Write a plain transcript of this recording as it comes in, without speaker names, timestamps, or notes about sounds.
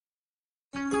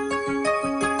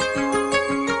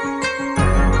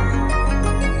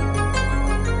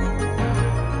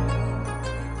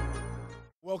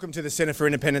Welcome to the Centre for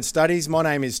Independent Studies. My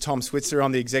name is Tom Switzer.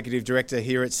 I'm the Executive Director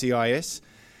here at CIS.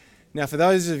 Now, for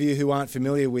those of you who aren't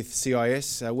familiar with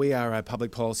CIS, we are a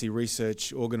public policy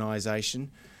research organisation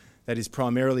that is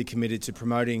primarily committed to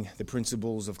promoting the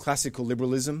principles of classical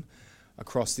liberalism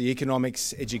across the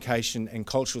economics, education and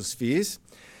cultural spheres.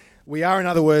 We are, in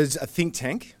other words, a think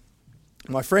tank.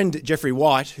 My friend Jeffrey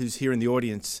White, who's here in the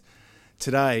audience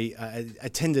today,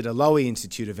 attended a Lowy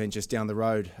Institute event just down the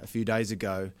road a few days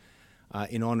ago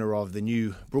in honour of the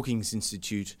new Brookings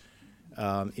Institute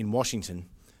in Washington.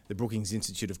 The Brookings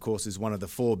Institute, of course, is one of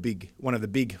the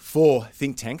big four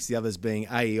think tanks, the others being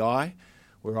AEI,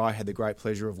 where I had the great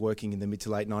pleasure of working in the mid to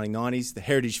late 1990s, the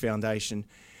Heritage Foundation,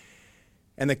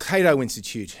 and the Cato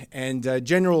Institute. And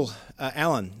General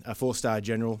Allen, a four-star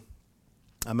general,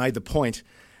 made the point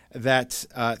that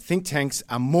think tanks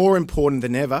are more important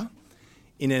than ever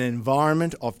in an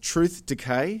environment of truth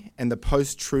decay and the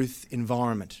post-truth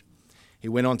environment. He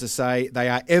went on to say they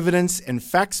are evidence and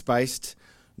facts-based,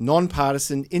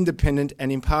 non-partisan, independent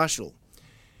and impartial.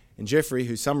 And Jeffrey,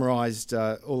 who summarised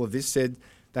all of this, said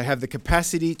they have the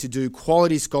capacity to do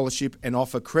quality scholarship and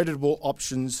offer credible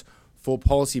options for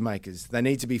policymakers. They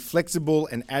need to be flexible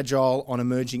and agile on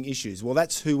emerging issues. Well,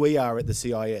 that's who we are at the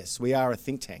CIS. We are a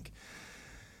think tank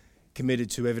committed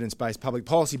to evidence-based public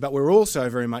policy, but we're also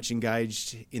very much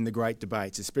engaged in the great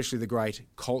debates, especially the great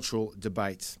cultural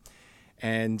debates.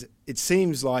 And it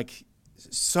seems like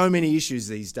so many issues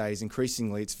these days,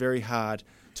 increasingly, it's very hard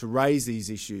to raise these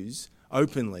issues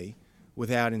openly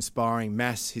without inspiring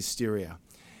mass hysteria.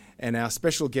 And our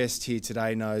special guest here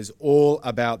today knows all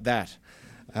about that.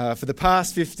 For the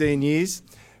past 15 years,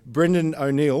 Brendan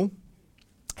O'Neill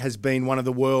has been one of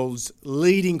the world's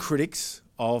leading critics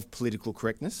of political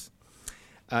correctness.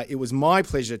 It was my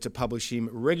pleasure to publish him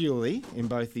regularly in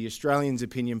both the Australian's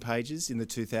opinion pages in the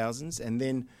 2000s and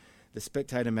then the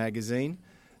Spectator magazine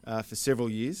for several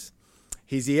years.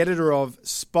 He's the editor of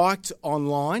Spiked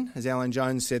Online, as Alan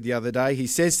Jones said the other day. He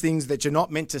says things that you're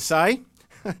not meant to say.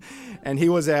 And he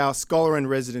was our scholar in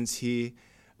residence here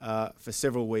for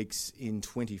several weeks in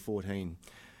 2014.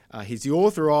 He's the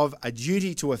author of A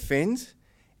Duty to Offend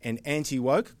and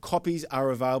Anti-Woke. Copies are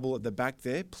available at the back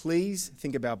there. Please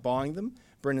think about buying them.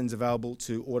 Brendan's available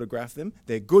to autograph them.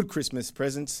 They're good Christmas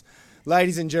presents.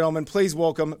 Ladies and gentlemen, please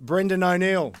welcome Brendan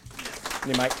O'Neill.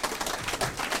 Yeah, mate.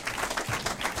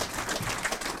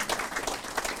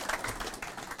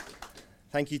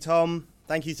 Thank you, Tom.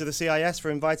 Thank you to the CIS for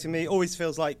inviting me. Always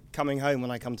feels like coming home when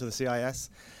I come to the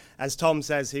CIS. As Tom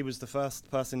says, he was the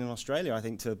first person in Australia, I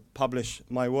think, to publish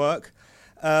my work.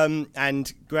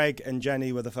 And Greg and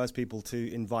Jenny were the first people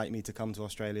to invite me to come to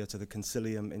Australia to the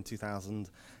Concilium in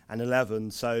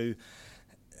 2011. So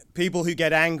people who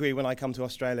get angry when I come to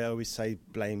Australia always say,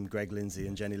 blame Greg Lindsay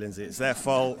and Jenny Lindsay. It's their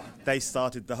fault. They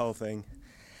started the whole thing.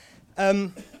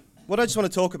 What I just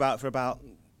want to talk about for about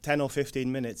 10 or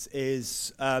 15 minutes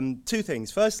is two things.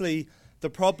 Firstly,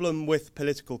 the problem with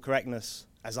political correctness,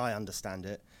 as I understand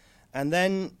it, and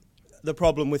then the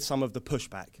problem with some of the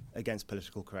pushback against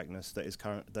political correctness that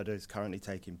is currently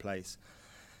taking place.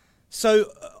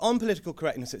 So, on political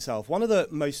correctness itself, one of the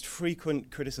most frequent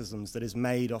criticisms that is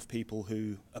made of people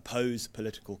who oppose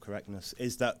political correctness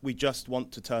is that we just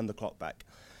want to turn the clock back.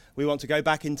 We want to go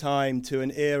back in time to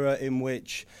an era in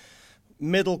which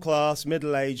middle-class,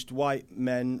 middle-aged white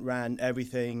men ran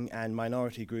everything and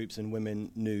minority groups and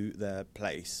women knew their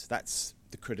place. That's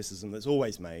the criticism that's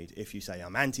always made. If you say,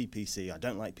 I'm anti-PC, I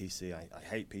don't like PC, I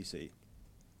hate PC.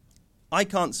 I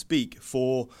can't speak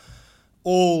for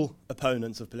all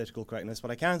opponents of political correctness, but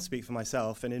I can speak for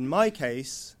myself. And in my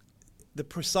case, the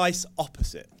precise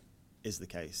opposite is the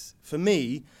case. For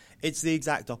me, it's the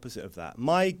exact opposite of that.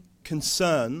 My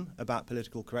concern about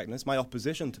political correctness, my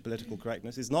opposition to political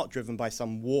correctness, is not driven by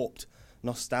some warped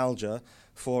nostalgia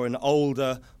for an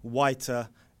older, whiter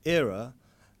era,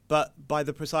 but by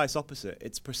the precise opposite.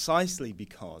 It's precisely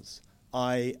because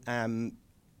I am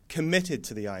committed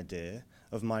to the idea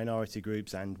of minority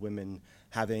groups and women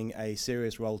having a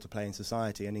serious role to play in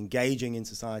society and engaging in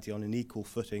society on an equal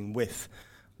footing with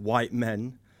white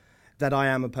men, that I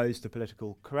am opposed to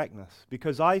political correctness.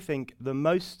 Because I think the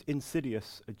most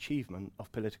insidious achievement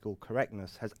of political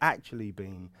correctness has actually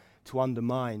been to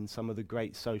undermine some of the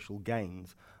great social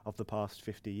gains of the past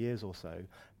 50 years or so,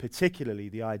 particularly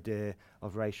the idea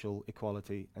of racial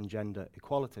equality and gender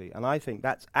equality. And I think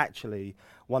that's actually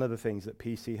one of the things that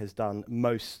PC has done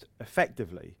most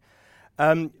effectively.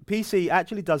 PC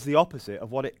actually does the opposite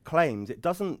of what it claims. It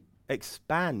doesn't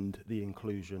expand the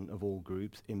inclusion of all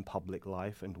groups in public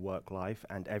life and work life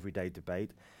and everyday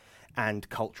debate and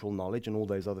cultural knowledge and all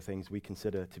those other things we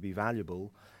consider to be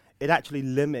valuable. It actually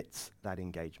limits that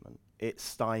engagement. it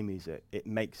stymies it, it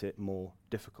makes it more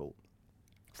difficult.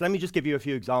 So let me just give you a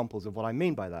few examples of what I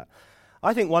mean by that.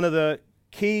 I think one of the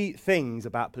key things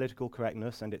about political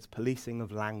correctness and its policing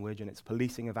of language and its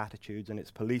policing of attitudes and its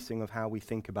policing of how we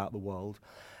think about the world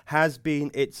has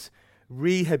been its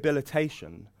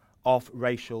rehabilitation of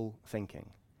racial thinking.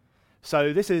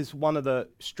 So this is one of the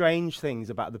strange things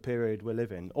about the period we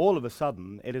live in. All of a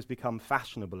sudden, it has become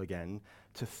fashionable again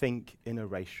to think in a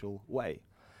racial way.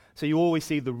 So you always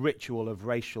see the ritual of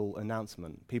racial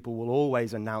announcement. People will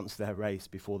always announce their race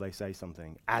before they say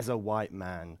something, as a white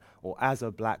man or as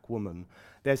a black woman.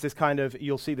 There's this kind of,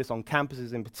 you'll see this on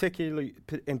campuses in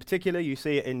particular, you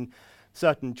see it in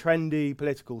certain trendy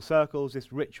political circles,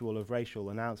 this ritual of racial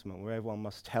announcement where everyone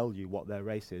must tell you what their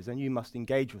race is and you must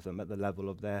engage with them at the level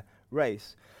of their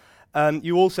race.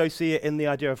 You also see it in the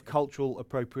idea of cultural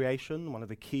appropriation, one of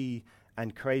the key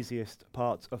and craziest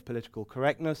parts of political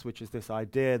correctness, which is this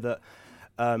idea that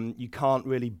you can't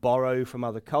really borrow from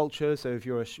other cultures. So if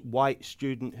you're a white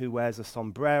student who wears a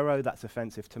sombrero, that's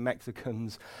offensive to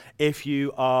Mexicans. If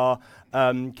you are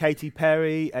Katy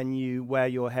Perry and you wear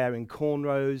your hair in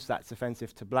cornrows, that's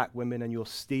offensive to black women and you're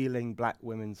stealing black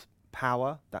women's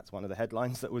power. That's one of the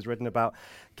headlines that was written about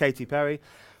Katy Perry.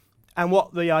 And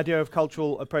what the idea of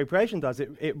cultural appropriation does,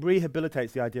 it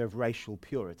rehabilitates the idea of racial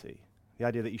purity. The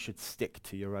idea that you should stick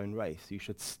to your own race, you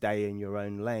should stay in your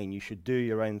own lane, you should do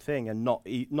your own thing and not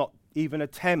even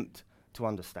attempt to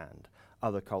understand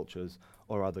other cultures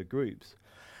or other groups.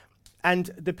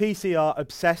 And the PC are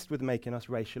obsessed with making us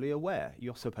racially aware.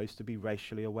 You're supposed to be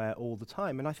racially aware all the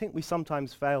time. And I think we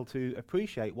sometimes fail to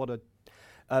appreciate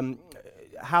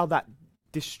how that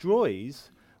destroys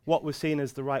what was seen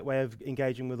as the right way of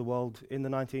engaging with the world in the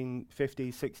 1950s,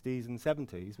 60s, and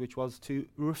 70s, which was to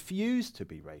refuse to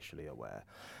be racially aware,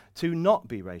 to not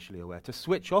be racially aware, to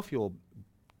switch off your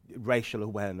racial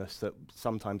awareness that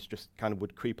sometimes just kind of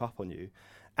would creep up on you,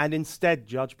 and instead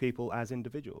judge people as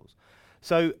individuals.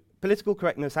 So political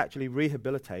correctness actually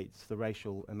rehabilitates the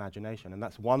racial imagination, and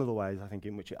that's one of the ways, I think,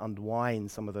 in which it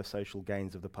unwinds some of the social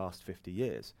gains of the past 50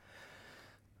 years.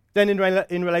 Then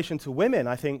in relation to women,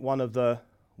 I think one of the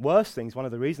worst things, one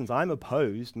of the reasons I'm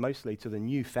opposed mostly to the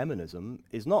new feminism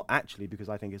is not actually because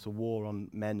I think it's a war on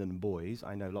men and boys.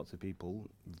 I know lots of people,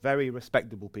 very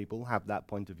respectable people, have that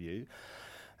point of view,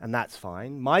 and that's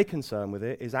fine. My concern with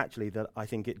it is actually that I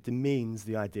think it demeans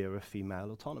the idea of female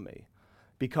autonomy.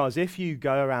 Because if you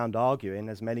go around arguing,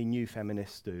 as many new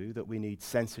feminists do, that we need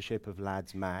censorship of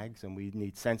lads' mags and we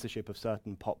need censorship of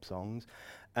certain pop songs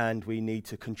and we need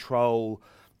to control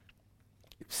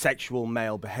sexual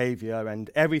male behavior,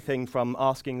 and everything from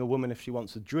asking a woman if she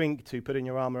wants a drink to putting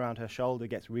your arm around her shoulder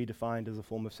gets redefined as a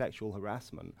form of sexual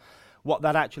harassment. What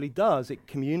that actually does, it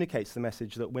communicates the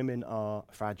message that women are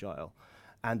fragile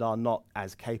and are not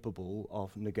as capable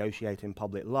of negotiating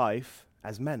public life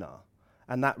as men are.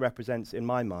 And that represents, in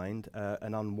my mind,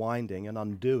 an unwinding, an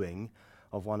undoing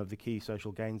of one of the key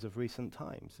social gains of recent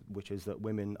times, which is that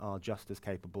women are just as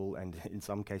capable, and in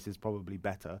some cases probably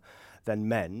better, than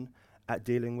men at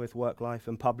dealing with work life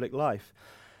and public life.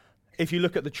 If you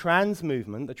look at the trans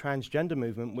movement, the transgender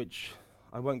movement, which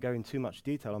I won't go into too much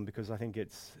detail on because I think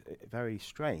it's very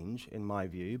strange in my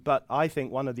view, but I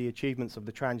think one of the achievements of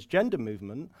the transgender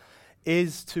movement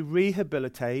is to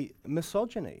rehabilitate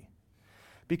misogyny.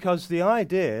 Because the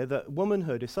idea that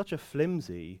womanhood is such a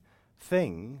flimsy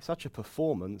thing, such a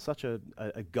performance, such a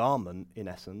garment in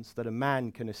essence, that a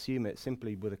man can assume it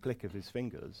simply with a click of his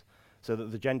fingers, so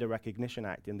that the Gender Recognition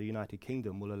Act in the United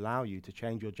Kingdom will allow you to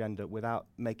change your gender without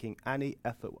making any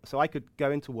effort. So I could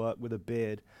go into work with a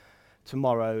beard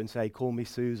tomorrow and say, call me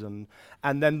Susan,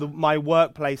 and then my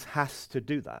workplace has to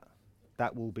do that.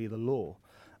 That will be the law.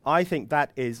 I think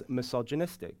that is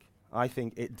misogynistic. I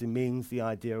think it demeans the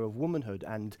idea of womanhood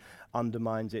and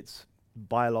undermines its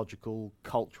biological,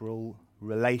 cultural,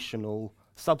 relational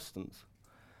substance.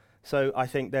 So I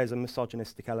think there's a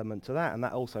misogynistic element to that, and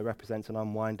that also represents an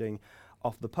unwinding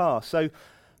of the past. So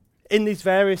in these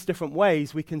various different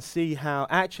ways, we can see how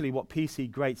actually what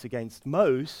PC grates against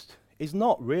most is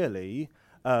not really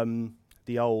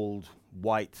the old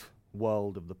white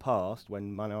world of the past,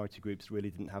 when minority groups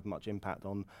really didn't have much impact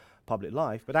on public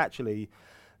life, but actually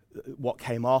what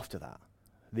came after that.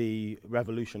 The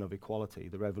revolution of equality,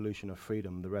 the revolution of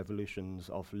freedom, the revolutions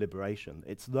of liberation.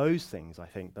 It's those things, I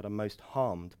think, that are most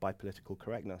harmed by political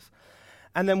correctness.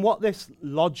 And then what this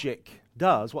logic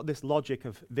does, what this logic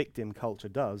of victim culture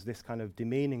does, this kind of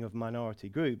demeaning of minority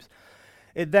groups,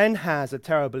 it then has a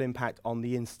terrible impact on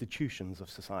the institutions of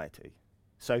society.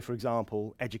 So, for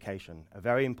example, education, a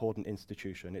very important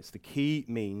institution. It's the key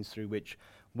means through which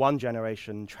one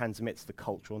generation transmits the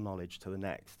cultural knowledge to the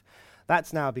next.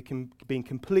 That's now being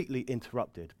completely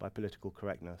interrupted by political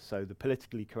correctness. So the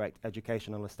politically correct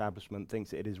educational establishment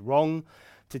thinks it is wrong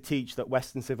to teach that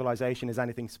Western civilization is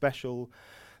anything special.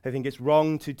 They think it's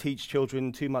wrong to teach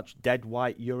children too much dead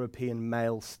white European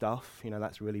male stuff. You know,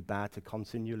 that's really bad to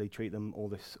continually teach them all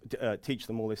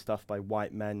this stuff by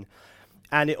white men.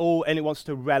 And it wants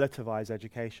to relativize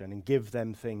education and give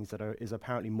them things that is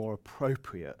apparently more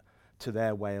appropriate to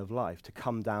their way of life, to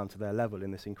come down to their level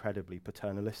in this incredibly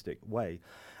paternalistic way.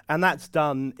 And that's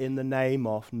done in the name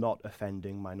of not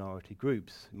offending minority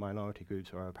groups. Minority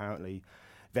groups are apparently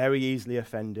very easily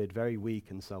offended, very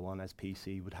weak and so on, as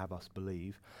PC would have us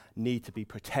believe, need to be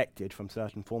protected from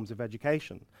certain forms of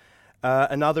education.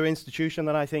 Another institution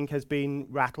that I think has been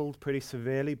rattled pretty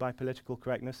severely by political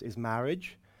correctness is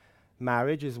marriage.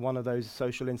 Marriage is one of those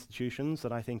social institutions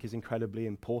that I think is incredibly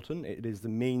important. It is the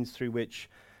means through which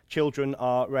children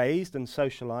are raised and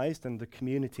socialized, and the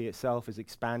community itself is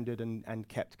expanded and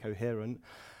kept coherent.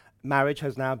 Marriage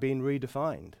has now been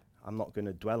redefined. I'm not going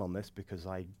to dwell on this because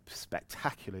I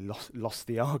spectacularly lost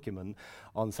the argument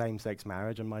on same-sex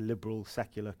marriage and my liberal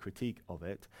secular critique of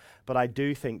it. But I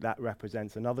do think that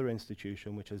represents another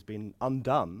institution which has been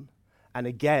undone, and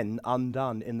again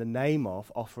undone in the name of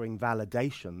offering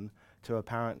validation to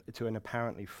an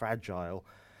apparently fragile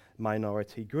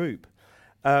minority group.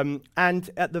 And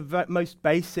at the most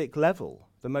basic level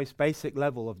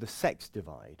of the sex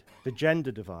divide, the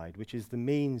gender divide, which is the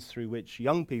means through which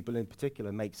young people in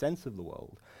particular make sense of the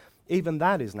world, even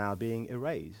that is now being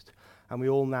erased. And we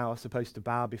all now are supposed to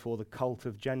bow before the cult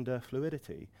of gender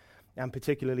fluidity. And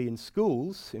particularly in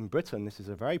schools, in Britain, this is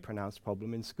a very pronounced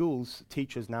problem. In schools,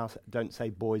 teachers now don't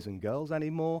say boys and girls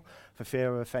anymore for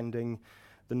fear of offending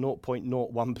the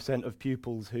 0.01% of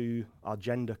pupils who are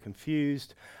gender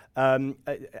confused. And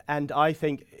I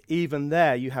think even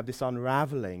there you have this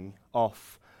unraveling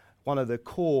of one of the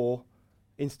core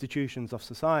institutions of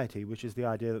society, which is the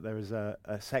idea that there is a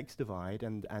sex divide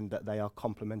and that they are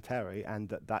complementary and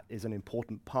that is an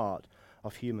important part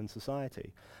of human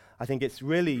society. I think it's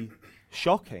really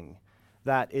shocking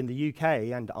that in the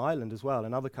UK and Ireland as well,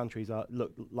 and other countries are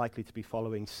likely to be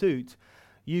following suit,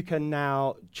 you can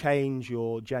now change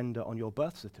your gender on your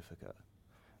birth certificate.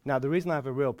 Now, the reason I have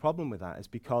a real problem with that is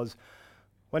because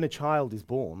when a child was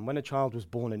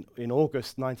born in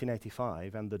August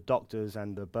 1985, and the doctors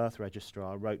and the birth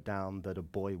registrar wrote down that a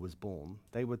boy was born,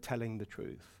 they were telling the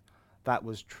truth. That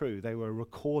was true. They were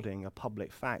recording a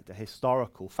public fact, a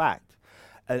historical fact,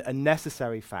 a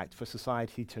necessary fact for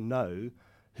society to know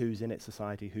who's in its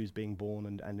society, who's being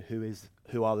born, and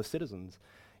who are the citizens.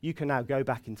 You can now go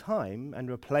back in time and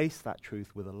replace that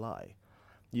truth with a lie.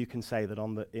 You can say that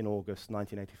in August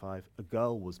 1985, a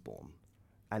girl was born,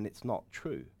 and it's not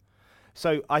true.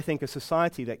 So I think a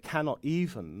society that cannot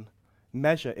even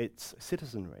measure its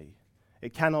citizenry,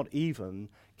 it cannot even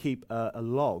keep a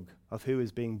log of who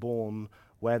is being born,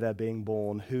 where they're being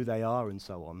born, who they are, and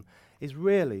so on, is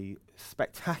really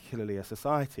spectacularly a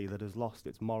society that has lost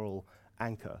its moral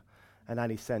anchor and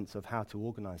any sense of how to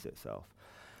organize itself.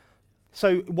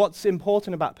 So what's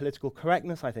important about political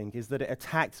correctness, I think, is that it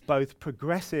attacks both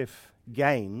progressive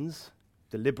gains,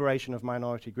 the liberation of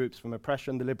minority groups from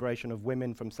oppression, the liberation of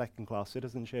women from second-class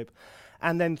citizenship,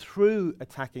 and then through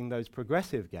attacking those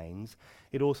progressive gains,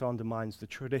 it also undermines the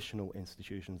traditional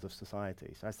institutions of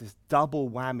society. So it has this double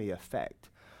whammy effect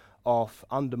of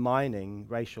undermining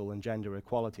racial and gender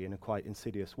equality in a quite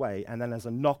insidious way, and then as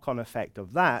a knock-on effect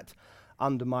of that,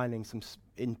 undermining some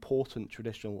important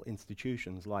traditional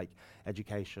institutions like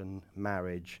education,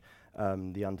 marriage,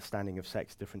 the understanding of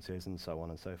sex differences, and so on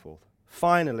and so forth.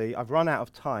 Finally, I've run out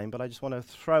of time, but I just want to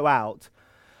throw out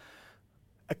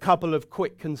a couple of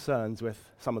quick concerns with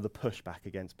some of the pushback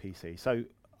against PC. So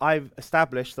I've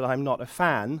established that I'm not a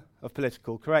fan of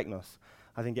political correctness.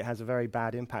 I think it has a very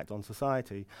bad impact on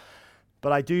society.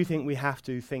 But I do think we have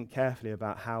to think carefully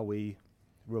about how we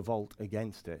revolt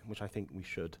against it, which I think we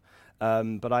should.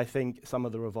 But I think some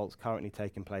of the revolts currently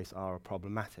taking place are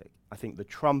problematic. I think the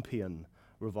Trumpian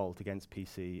revolt against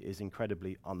PC is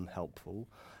incredibly unhelpful.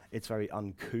 It's very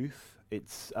uncouth.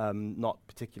 It's not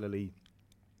particularly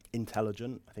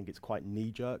intelligent. I think it's quite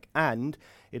knee-jerk. And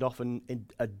it often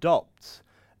adopts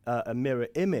a mirror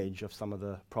image of some of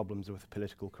the problems with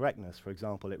political correctness. For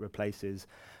example, it replaces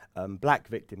black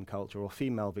victim culture or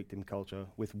female victim culture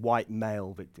with white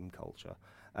male victim culture.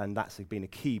 And that's been a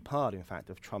key part, in fact,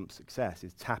 of Trump's success,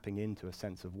 is tapping into a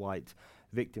sense of white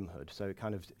victimhood. So it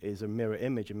kind of is a mirror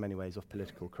image in many ways of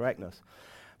political correctness.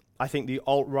 I think the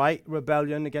alt-right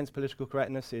rebellion against political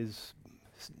correctness is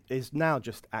now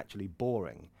just actually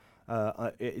boring.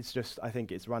 It's just, I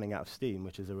think it's running out of steam,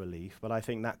 which is a relief. But I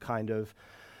think that kind of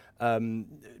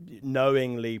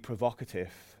knowingly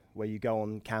provocative, where you go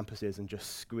on campuses and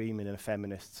just scream in a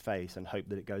feminist's face and hope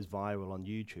that it goes viral on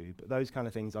YouTube. Those kind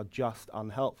of things are just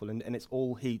unhelpful, and it's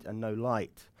all heat and no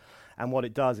light. And what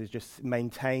it does is just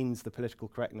maintains the political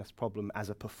correctness problem as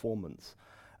a performance,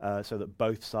 so that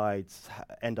both sides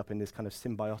end up in this kind of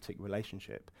symbiotic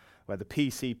relationship, where the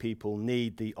PC people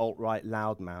need the alt-right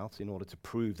loudmouths in order to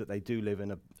prove that they do live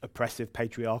in an oppressive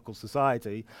patriarchal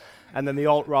society, and then the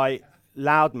alt-right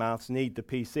loudmouths need the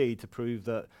PC to prove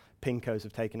that pinkos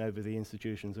have taken over the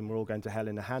institutions and we're all going to hell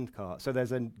in a handcart. So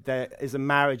there is a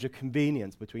marriage of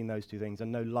convenience between those two things,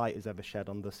 and no light is ever shed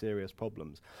on the serious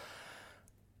problems.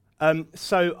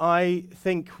 So I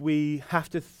think we have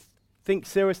to think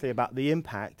seriously about the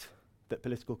impact that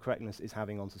political correctness is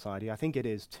having on society. I think it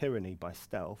is tyranny by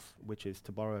stealth, which is,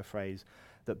 to borrow a phrase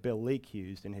that Bill Leak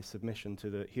used in his submission to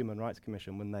the Human Rights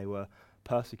Commission when they were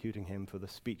persecuting him for the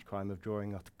speech crime of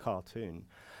drawing a cartoon.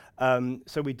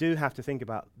 So we do have to think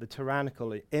about the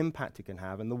tyrannical impact it can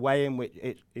have, and the way in which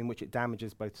it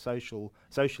damages both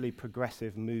socially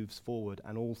progressive moves forward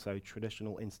and also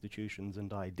traditional institutions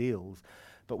and ideals.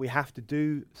 But we have to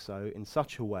do so in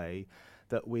such a way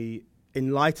that we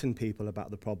enlighten people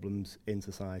about the problems in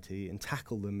society and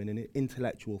tackle them in an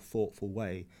intellectual, thoughtful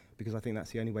way, because I think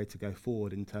that's the only way to go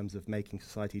forward in terms of making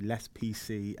society less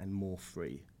PC and more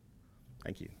free.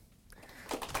 Thank you.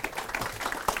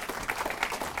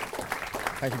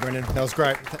 Thank you, Brendan. That was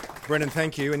great. Brendan,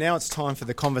 thank you. And now it's time for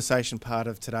the conversation part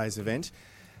of today's event.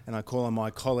 And I call on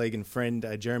my colleague and friend,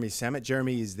 Jeremy Samet.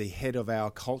 Jeremy is the head of our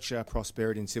Culture,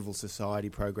 Prosperity and Civil Society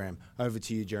program. Over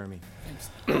to you, Jeremy.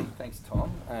 Thanks,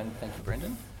 Tom, and thank you,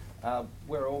 Brendan.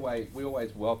 We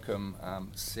always welcome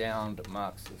sound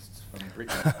Marxists from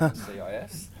Britain and the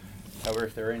CIS. However,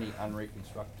 if there are any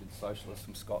unreconstructed socialists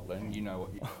from Scotland, you know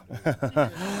what you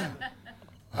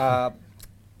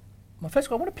My first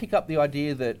one, I want to pick up the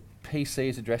idea that PC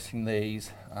is addressing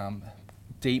these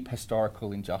deep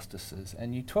historical injustices,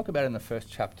 and you talk about it in the first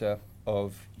chapter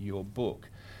of your book,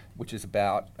 which is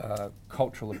about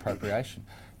cultural appropriation.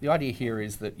 The idea here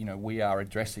is that we are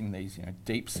addressing these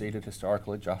deep-seated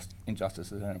historical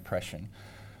injustices and oppression.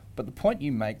 But the point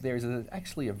you make there is that there's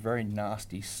actually a very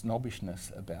nasty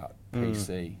snobbishness about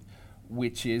PC,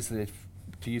 which is that,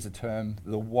 to use a term,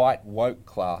 the white woke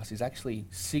class is actually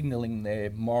signalling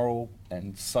their moral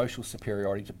and social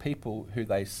superiority to people who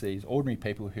they see as ordinary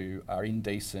people who are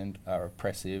indecent, are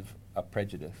oppressive, are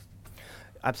prejudiced.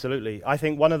 Absolutely. I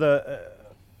think one of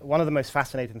the most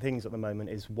fascinating things at the moment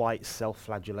is white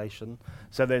self-flagellation.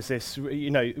 So there's this,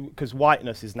 because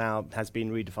whiteness has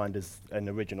been redefined as an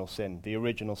original sin, the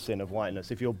original sin of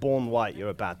whiteness. If you're born white, you're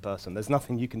a bad person. There's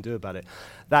nothing you can do about it.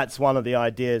 That's one of the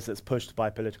ideas that's pushed by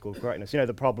political correctness.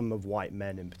 The problem of white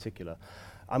men in particular.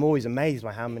 I'm always amazed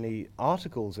by how many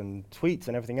articles and tweets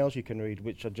and everything else you can read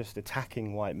which are just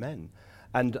attacking white men.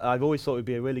 And I've always thought it would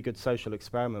be a really good social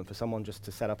experiment for someone just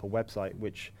to set up a website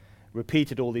which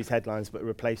repeated all these headlines but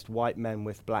replaced white men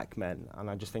with black men, and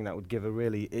I just think that would give a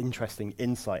really interesting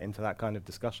insight into that kind of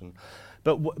discussion.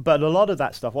 But a lot of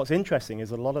that stuff, what's interesting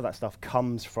is a lot of that stuff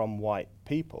comes from white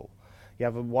people. You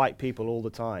have white people all the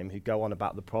time who go on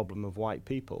about the problem of white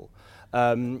people,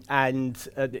 and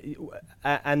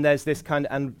there's this kind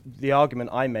of, and the argument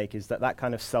I make is that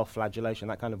kind of self-flagellation,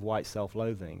 that kind of white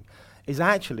self-loathing, is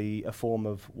actually a form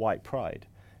of white pride.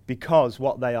 Because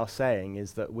what they are saying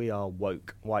is that we are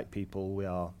woke white people, we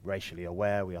are racially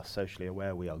aware, we are socially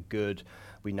aware, we are good,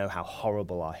 we know how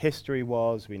horrible our history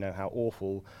was, we know how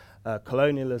awful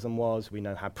colonialism was, we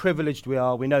know how privileged we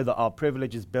are, we know that our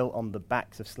privilege is built on the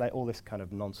backs of slaves, all this kind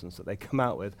of nonsense that they come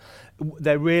out with.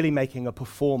 They're really making a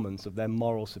performance of their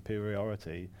moral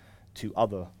superiority to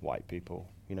other white people,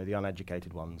 the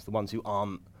uneducated ones, the ones who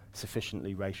aren't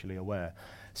sufficiently racially aware.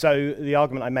 So the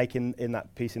argument I make in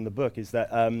that piece in the book is that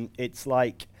it's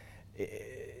like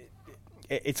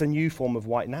it's a new form of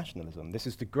white nationalism. This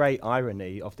is the great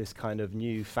irony of this kind of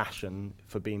new fashion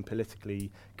for being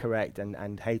politically correct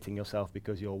and hating yourself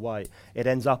because you're white. It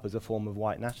ends up as a form of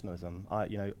white nationalism.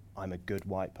 I'm a good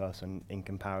white person in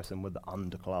comparison with the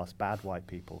underclass bad white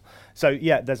people. So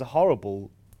yeah, there's a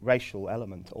horrible racial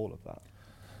element to all of that.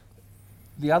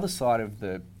 The other side of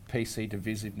the PC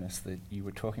divisiveness that you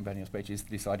were talking about in your speech is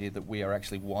this idea that we are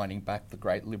actually winding back the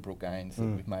great liberal gains that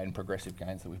we've made and progressive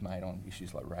gains that we've made on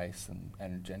issues like race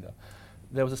and gender.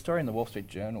 There was a story in the Wall Street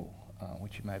Journal,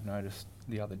 which you may have noticed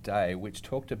the other day, which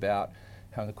talked about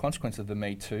how the consequence of the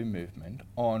Me Too movement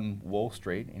on Wall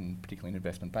Street, particularly in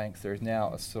investment banks, there is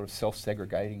now a sort of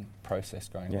self-segregating process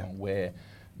going on where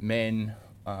men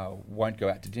won't go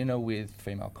out to dinner with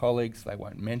female colleagues, they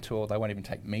won't mentor, they won't even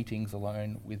take meetings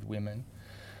alone with women.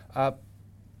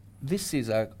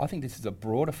 I think this is a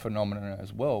broader phenomenon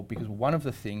as well, because one of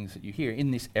the things that you hear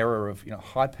in this era of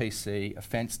high PC,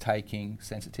 offence taking,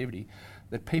 sensitivity,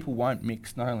 that people won't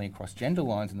mix not only across gender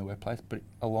lines in the workplace, but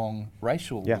along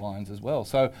racial lines as well.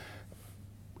 So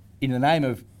in the name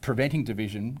of preventing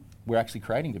division, we're actually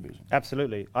creating division.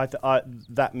 Absolutely.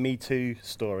 That Me Too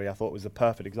story I thought was a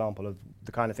perfect example of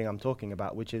the kind of thing I'm talking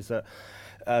about, which is that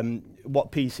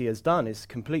what PC has done is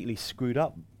completely screwed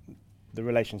up the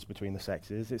relations between the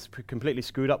sexes. It's completely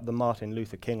screwed up the Martin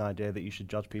Luther King idea that you should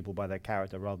judge people by their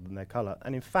character rather than their colour.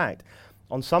 And in fact,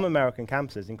 on some American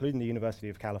campuses, including the University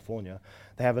of California,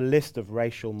 they have a list of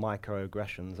racial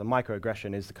microaggressions. A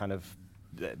microaggression is the kind of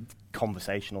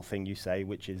conversational thing you say,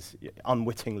 which is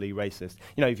unwittingly racist.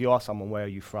 If you ask someone, where are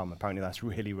you from? Apparently that's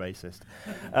really racist.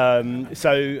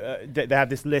 They have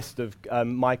this list of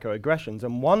microaggressions,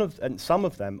 and some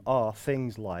of them are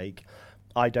things like,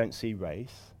 I don't see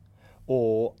race,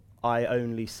 or I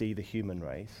only see the human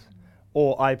race,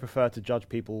 or I prefer to judge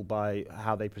people by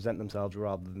how they present themselves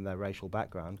rather than their racial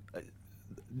background.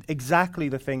 Exactly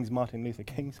the things Martin Luther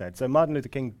King said. So Martin Luther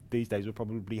King these days would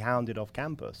probably be hounded off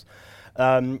campus.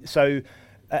 And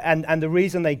the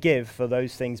reason they give for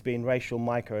those things being racial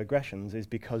microaggressions is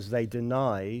because they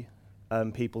deny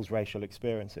people's racial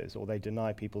experiences, or they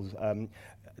deny people's.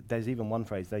 There's even one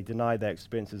phrase: they deny their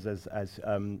experiences as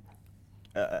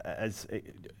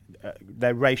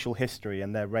their racial history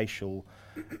and their racial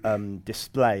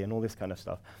display and all this kind of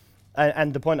stuff.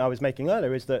 And the point I was making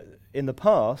earlier is that in the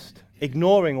past,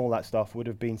 ignoring all that stuff would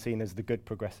have been seen as the good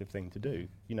progressive thing to do.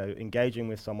 Engaging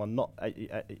with someone,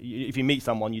 if you meet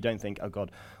someone, you don't think, oh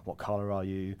God, what colour are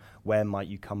you? Where might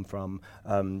you come from?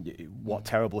 What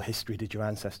terrible history did your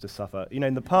ancestors suffer?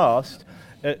 In the past,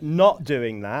 not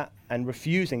doing that and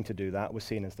refusing to do that was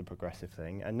seen as the progressive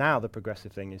thing. And now the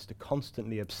progressive thing is to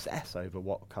constantly obsess over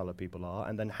what colour people are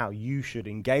and then how you should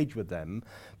engage with them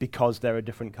because they're a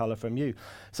different colour from you.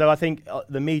 So I think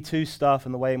the Me Too stuff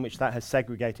and the way in which that has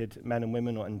segregated men and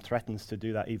women and threatens to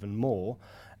do that even more,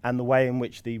 and the way in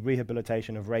which the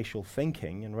rehabilitation of racial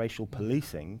thinking and racial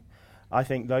policing, I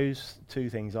think those two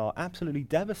things are absolutely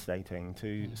devastating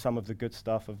to some of the good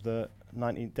stuff of the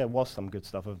there was some good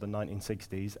stuff of the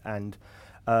 1960s, and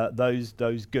those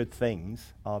good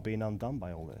things are being undone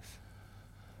by all this.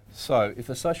 So if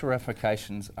the social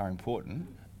ramifications are important,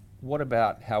 what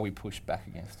about how we push back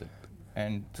against it?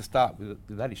 And to start with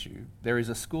that issue, there is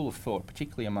a school of thought,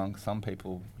 particularly among some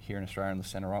people here in Australia on the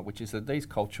centre-right, which is that these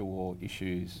culture war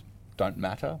issues don't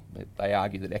matter. They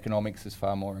argue that economics is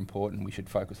far more important, we should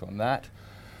focus on that.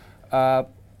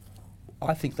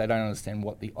 I think they don't understand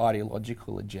what the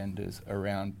ideological agendas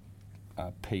around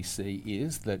PC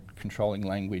is, that controlling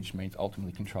language means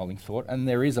ultimately controlling thought, and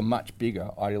there is a much bigger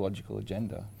ideological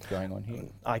agenda going on here.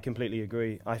 I completely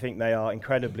agree. I think they are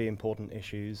incredibly important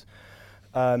issues.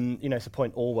 It's a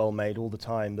point Orwell made all the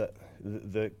time, that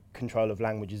the control of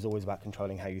language is always about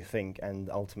controlling how you think and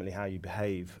ultimately how you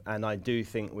behave. And I do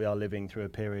think we are living through a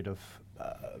period of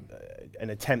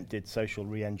an attempted social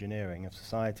re-engineering of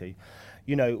society.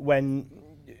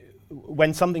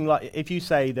 When something like, if you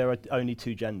say there are only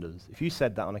two genders, if you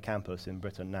said that on a campus in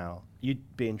Britain now,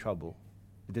 you'd be in trouble.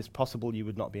 It is possible you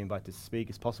would not be invited to speak.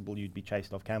 It's possible you'd be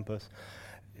chased off campus.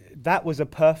 That was a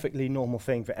perfectly normal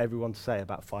thing for everyone to say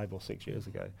about 5 or 6 years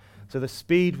ago. So the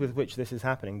speed with which this is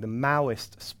happening, the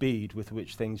Maoist speed with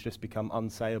which things just become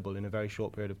unsayable in a very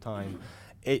short period of time,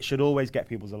 it should always get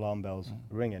people's alarm bells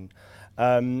ringing.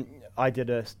 I did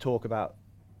a talk about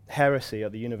heresy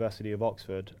at the University of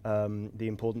Oxford, the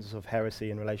importance of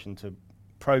heresy in relation to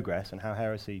progress and how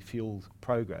heresy fuels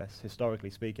progress, historically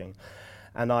speaking.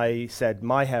 And I said,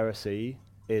 my heresy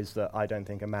is that I don't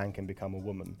think a man can become a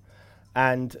woman.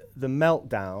 And the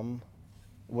meltdown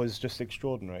was just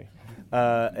extraordinary.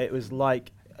 It was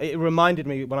like, it reminded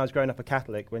me when I was growing up a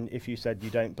Catholic, when if you said you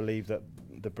don't believe that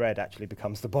the bread actually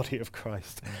becomes the body of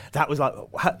Christ, that was like,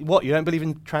 what, you don't believe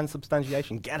in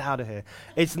transubstantiation? Get out of here.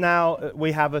 It's now,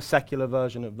 we have a secular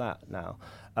version of that now,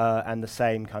 and the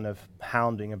same kind of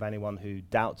hounding of anyone who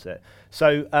doubts it.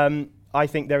 So I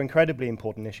think they're incredibly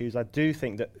important issues. I do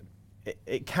think that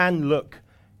it can look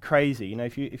crazy,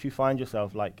 if you find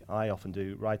yourself, like I often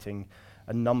do, writing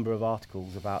a number of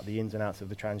articles about the ins and outs of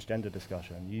the transgender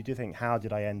discussion, you do think, how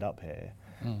did I end up here?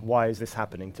 Why is this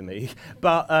happening to me?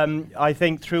 But I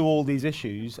think through all these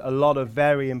issues, a lot of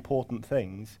very important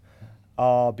things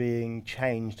are being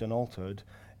changed and altered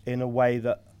in a way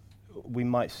that we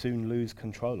might soon lose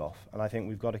control of. And I think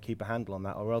we've got to keep a handle on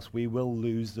that, or else we will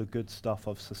lose the good stuff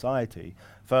of society.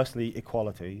 Firstly,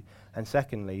 equality, and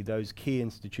secondly, those key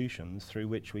institutions through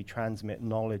which we transmit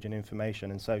knowledge and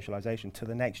information and socialization to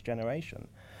the next generation.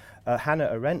 Hannah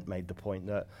Arendt made the point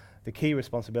that the key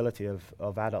responsibility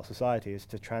of adult society is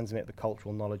to transmit the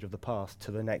cultural knowledge of the past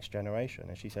to the next generation.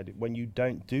 And she said, when you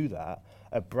don't do that,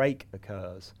 a break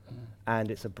occurs,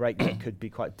 and it's a break that could be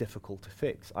quite difficult to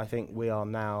fix. I think we are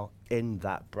now in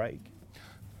that break.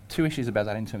 Two issues about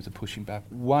that in terms of pushing back.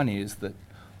 One is that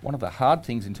one of the hard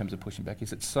things in terms of pushing back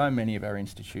is that so many of our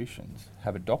institutions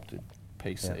have adopted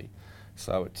PC. Yeah.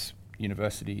 So it's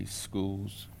universities,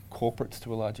 schools, corporates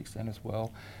to a large extent as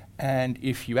well. And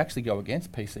if you actually go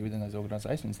against PC within those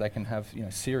organisations, they can have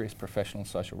serious professional and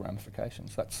social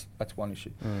ramifications. That's one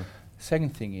issue.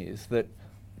 Second thing is that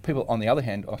people, on the other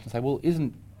hand, often say, well,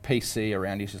 isn't PC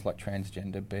around issues like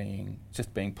transgender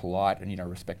being polite and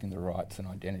respecting the rights and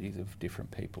identities of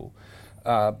different people?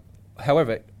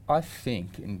 However, I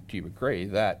think, and do you agree,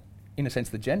 that in a sense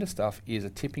the gender stuff is a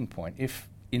tipping point. If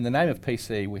in the name of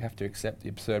PC we have to accept the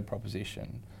absurd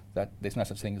proposition that there's no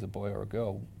such thing as a boy or a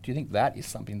girl, do you think that is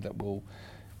something that will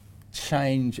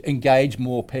engage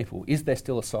more people? Is there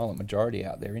still a silent majority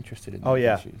out there interested in these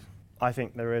issues? I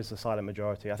think there is a silent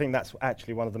majority. I think that's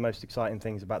actually one of the most exciting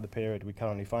things about the period we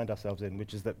currently find ourselves in,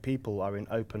 which is that people are in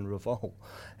open revolt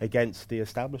against the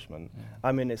establishment.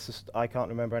 I mean, it's just, I can't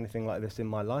remember anything like this in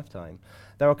my lifetime.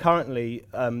 There are currently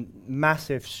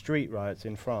massive street riots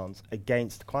in France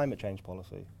against climate change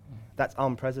policy. That's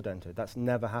unprecedented. That's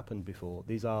never happened before.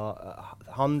 These are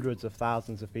hundreds of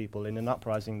thousands of people in an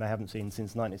uprising they haven't seen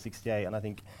since 1968, and I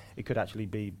think it could actually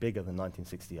be bigger than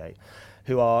 1968,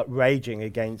 who are raging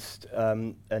against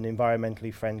an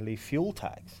environmentally friendly fuel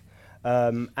tax.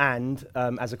 And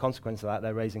as a consequence of that,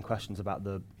 they're raising questions about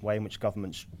the way in which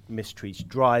government mistreats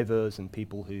drivers and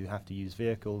people who have to use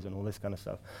vehicles and all this kind of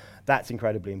stuff. That's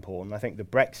incredibly important. I think the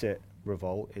Brexit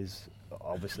revolt is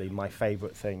obviously my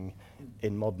favourite thing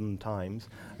in modern times.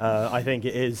 I think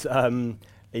it is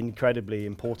incredibly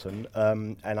important,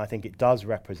 and I think it does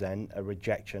represent a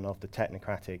rejection of the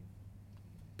technocratic,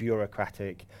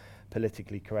 bureaucratic,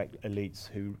 politically correct elites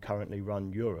who currently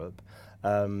run Europe.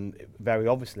 Very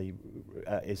obviously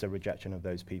is a rejection of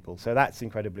those people. So that's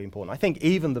incredibly important. I think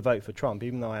even the vote for Trump,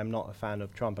 even though I am not a fan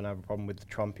of Trump and I have a problem with the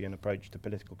Trumpian approach to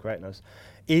political correctness,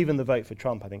 even the vote for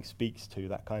Trump, I think, speaks to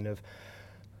that kind of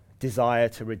desire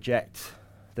to reject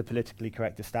the politically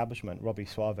correct establishment. Robbie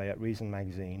Suave at Reason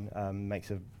magazine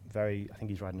makes a very, I think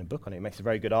he's writing a book on it, makes a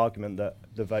very good argument that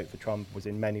the vote for Trump was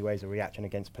in many ways a reaction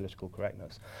against political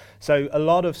correctness. So a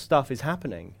lot of stuff is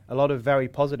happening, a lot of very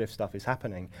positive stuff is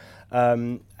happening.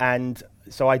 And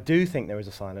so I do think there is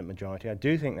a silent majority. I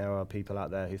do think there are people out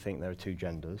there who think there are two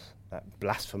genders, that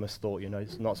blasphemous thought,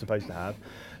 it's not supposed to have,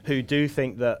 who do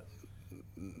think that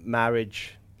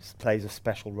marriage plays a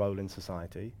special role in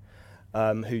society,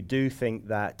 who do think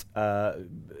that,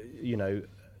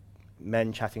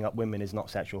 men chatting up women is not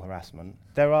sexual harassment.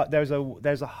 There's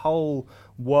a whole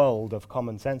world of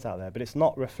common sense out there, but it's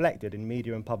not reflected in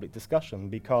media and public discussion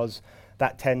because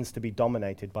that tends to be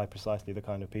dominated by precisely the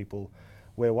kind of people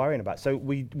we're worrying about. So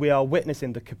we are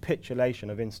witnessing the capitulation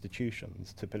of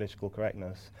institutions to political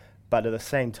correctness, but at the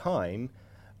same time,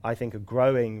 I think a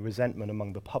growing resentment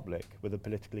among the public with a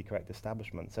politically correct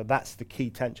establishment. So that's the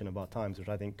key tension of our times, which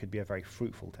I think could be a very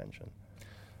fruitful tension.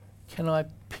 Can I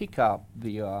pick up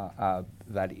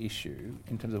that issue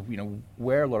in terms of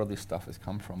where a lot of this stuff has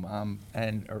come from,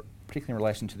 and particularly in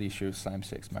relation to the issue of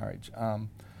same-sex marriage? I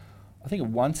think it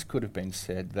once could have been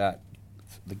said that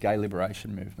the gay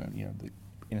liberation movement,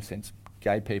 in a sense,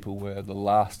 gay people were the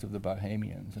last of the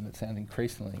bohemians, and it sounds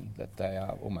increasingly that they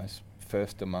are almost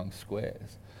first among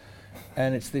squares.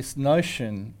 And it's this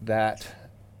notion that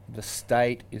the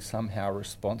state is somehow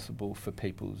responsible for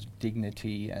people's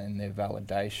dignity and their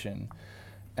validation.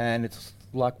 And it's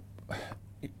like,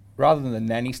 rather than the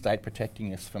nanny state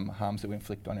protecting us from harms that we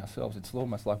inflict on ourselves, it's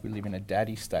almost like we live in a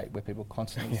daddy state where people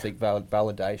constantly seek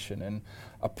validation and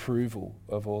approval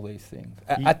of all these things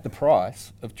at the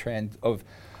price of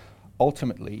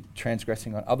ultimately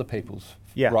transgressing on other people's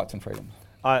rights and freedoms.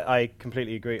 I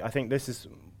completely agree. I think this is,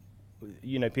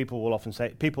 people will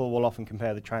often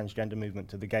compare the transgender movement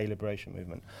to the gay liberation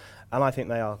movement, and I think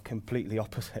they are completely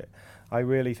opposite. I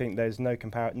really think there's no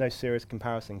serious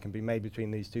comparison can be made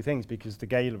between these two things, because the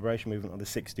gay liberation movement of the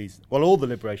 60s, well, all the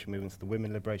liberation movements, the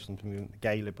women liberation movement, the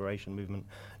gay liberation movement,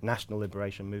 national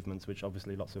liberation movements, which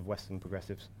obviously lots of Western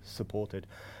progressives supported,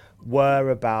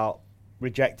 were about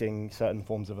rejecting certain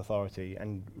forms of authority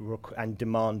and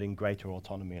demanding greater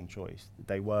autonomy and choice.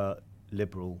 They were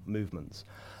liberal movements.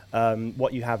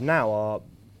 What you have now are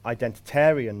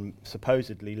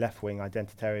supposedly left-wing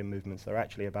identitarian movements that are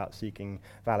actually about seeking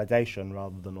validation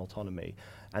rather than autonomy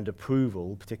and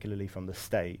approval, particularly from the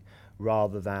state,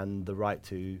 rather than the right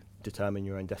to determine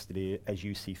your own destiny as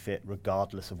you see fit,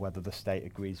 regardless of whether the state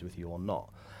agrees with you or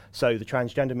not. So the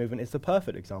transgender movement is the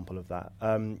perfect example of that.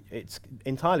 It's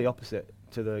entirely opposite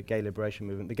to the gay liberation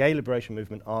movement. The gay liberation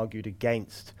movement argued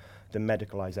against the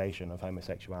medicalization of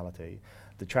homosexuality.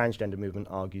 The transgender movement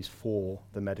argues for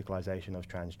the medicalization of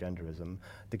transgenderism.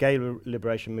 The gay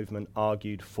liberation movement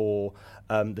argued for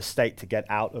the state to get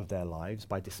out of their lives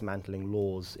by dismantling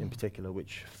laws, in particular,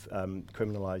 which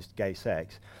criminalized gay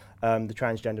sex. The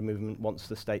transgender movement wants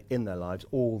the state in their lives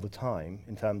all the time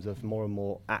in terms of more and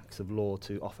more acts of law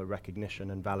to offer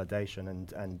recognition and validation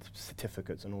and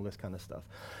certificates and all this kind of stuff.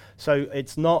 So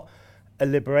it's not a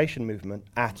liberation movement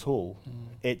at all.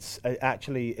 It's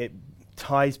actually, it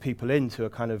ties people into a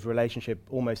kind of relationship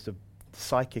almost of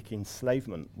psychic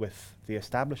enslavement with the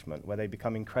establishment, where they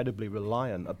become incredibly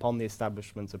reliant upon the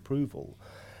establishment's approval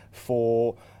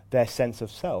for their sense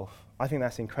of self. I think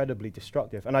that's incredibly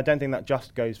destructive. And I don't think that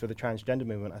just goes for the transgender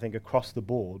movement. I think across the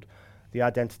board, the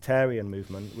identitarian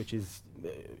movement, which is,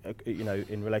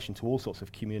 in relation to all sorts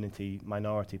of community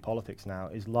minority politics now,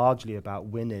 is largely about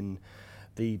winning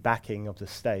the backing of the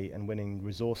state and winning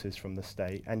resources from the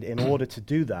state. And in order to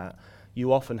do that,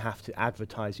 you often have to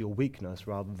advertise your weakness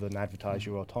rather than advertise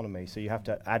your autonomy. So you have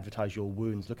to advertise your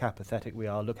wounds. Look how pathetic we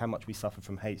are. Look how much we suffer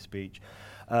from hate speech.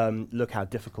 Look how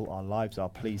difficult our lives are.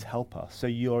 Please help us. So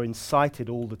you're incited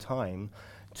all the time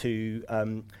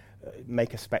to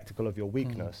make a spectacle of your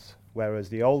weakness, whereas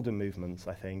the older movements,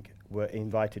 I think, were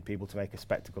invited people to make a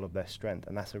spectacle of their strength,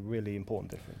 and that's a really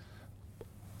important difference.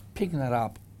 Picking that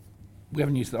up, we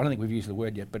haven't used I don't think we've used the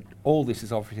word yet, but all this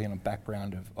is obviously in a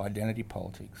background of identity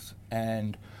politics.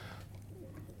 And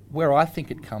where I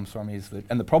think it comes from is that,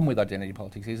 and the problem with identity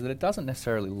politics is that it doesn't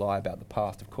necessarily lie about the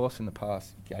past. Of course, in the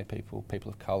past, gay people,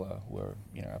 people of colour were,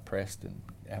 oppressed and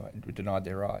denied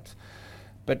their rights.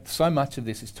 But so much of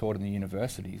this is taught in the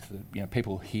universities that,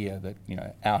 people hear that,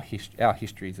 our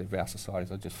histories of our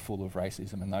societies are just full of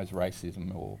racism, and those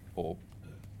racism or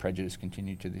prejudice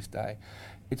continue to this day.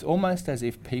 It's almost as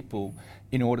if people,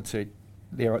 in order to,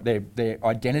 their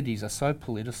identities are so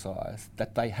politicised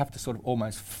that they have to sort of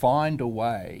almost find a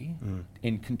way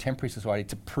in contemporary society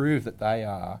to prove that they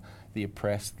are the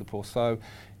oppressed, the poor. So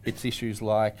it's issues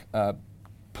like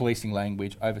policing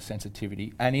language,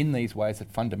 oversensitivity, and in these ways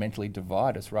that fundamentally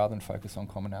divide us rather than focus on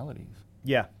commonalities.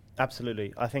 Yeah,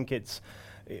 absolutely. I think it's,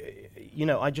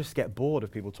 I just get bored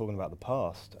of people talking about the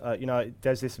past.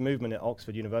 There's this movement at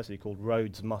Oxford University called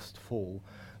Rhodes Must Fall,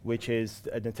 which is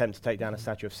an attempt to take down a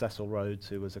statue of Cecil Rhodes,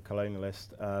 who was a colonialist,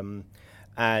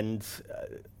 and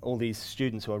all these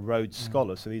students who are Rhodes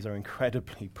scholars, so these are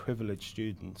incredibly privileged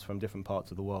students from different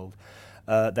parts of the world.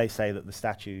 They say that the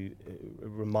statue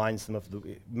reminds them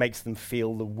makes them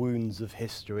feel the wounds of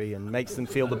history and makes them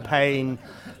feel the pain.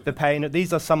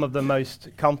 These are some of the most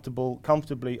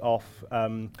comfortably off,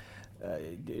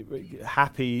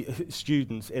 happy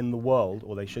students in the world,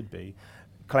 or they should be,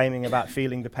 claiming about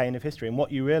feeling the pain of history. And what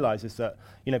you realise is that,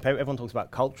 everyone talks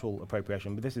about cultural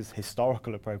appropriation, but this is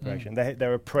historical appropriation.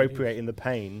 They're appropriating the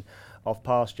pain of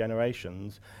past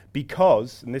generations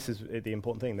because, and this is the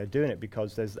important thing, they're doing it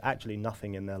because there's actually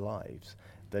nothing in their lives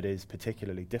that is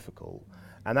particularly difficult.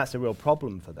 And that's a real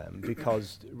problem for them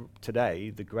because today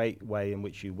the great way in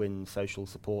which you win social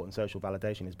support and social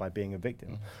validation is by being a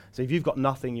victim. So if you've got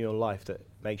nothing in your life that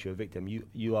makes you a victim,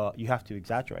 you have to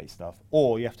exaggerate stuff,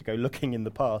 or you have to go looking in the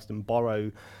past and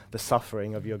borrow the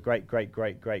suffering of your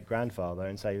great-great-great-great-grandfather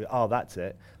and say, oh, that's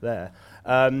it, there.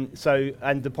 And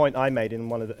the point I made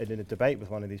in a debate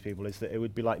with one of these people is that it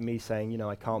would be like me saying,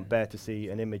 I can't bear to see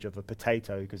an image of a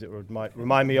potato because it would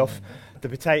remind me of the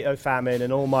potato famine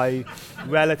and all my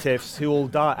relatives who all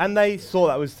died. And they thought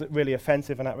that was really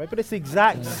offensive and outrageous, but it's the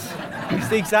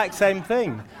exact same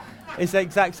thing. It's the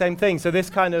exact same thing. So this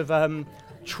kind of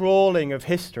trawling of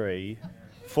history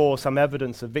for some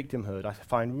evidence of victimhood I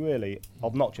find really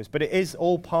obnoxious, but it is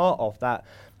all part of that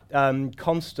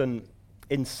constant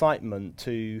incitement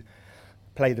to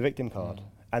play the victim card.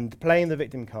 And playing the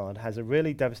victim card has a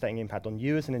really devastating impact on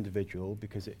you as an individual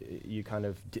because you kind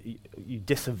of you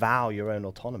disavow your own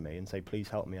autonomy and say, please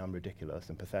help me, I'm ridiculous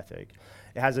and pathetic.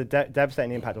 It has a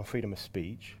devastating impact on freedom of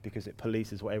speech because it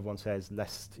polices what everyone says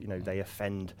lest they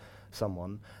offend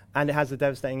someone. And it has a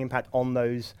devastating impact on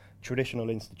those traditional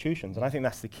institutions. And I think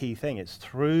that's the key thing. It's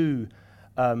through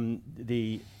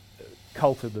the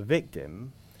cult of the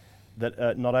victim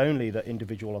that not only that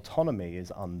individual autonomy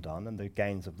is undone and the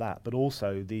gains of that, but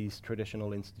also these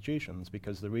traditional institutions,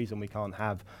 because the reason we can't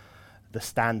have the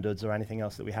standards or anything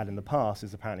else that we had in the past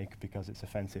is apparently because it's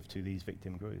offensive to these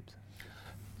victim groups.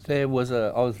 I was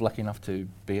lucky enough to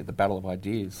be at the Battle of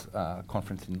Ideas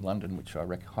conference in London, which I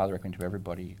highly recommend to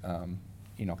everybody,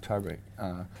 in October,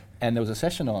 and there was a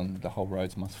session on the whole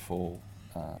roads must fall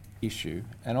issue,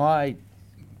 and I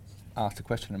asked a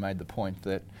question and made the point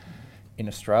that in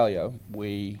Australia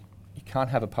you can't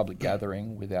have a public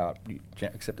gathering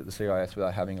except at the CIS,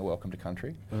 without having a welcome to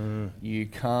country. You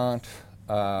can't.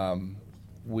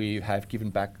 We have given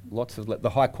back lots of. The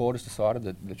High Court has decided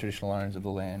that the traditional owners of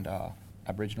the land are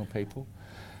Aboriginal people,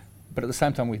 but at the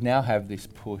same time, we now have this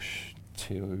push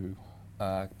to,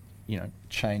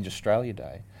 change Australia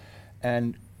Day,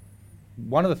 and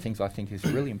one of the things I think is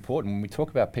really important when we talk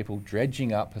about people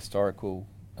dredging up historical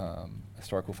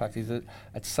facts is that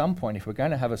at some point, if we're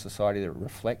going to have a society that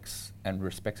reflects and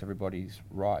respects everybody's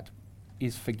right,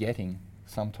 is forgetting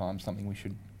sometimes something we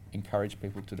should encourage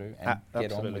people to do and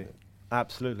get on with it.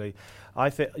 Absolutely.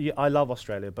 I love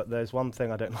Australia, but there's one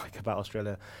thing I don't like about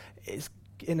Australia. It's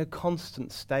in a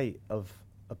constant state of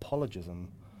apologism.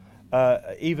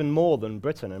 Even more than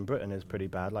Britain, and Britain is pretty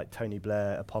bad. Like Tony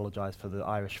Blair apologised for the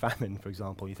Irish famine, for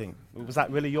example. You think, was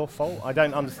that really your fault? I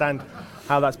don't understand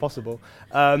how that's possible.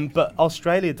 But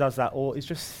Australia does that, or it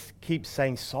just keeps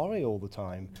saying sorry all the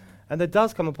time. And there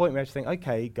does come a point where you have to think,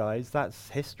 okay, guys, that's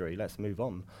history. Let's move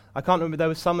on. I can't remember. There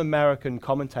was some American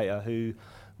commentator who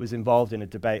was involved in a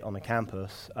debate on a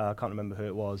campus. I can't remember who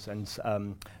it was. And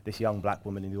this young black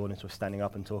woman in the audience was standing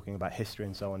up and talking about history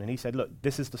and so on. And he said, look,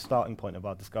 this is the starting point of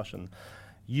our discussion.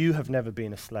 You have never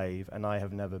been a slave, and I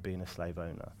have never been a slave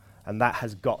owner. And that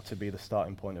has got to be the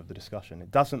starting point of the discussion. It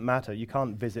doesn't matter. You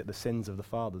can't visit the sins of the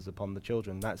fathers upon the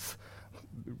children. That's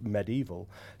medieval.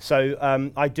 So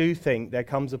I do think there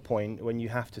comes a point when you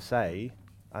have to say,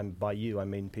 and by you I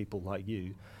mean people like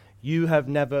you have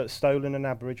never stolen an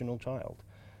Aboriginal child.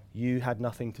 You had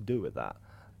nothing to do with that.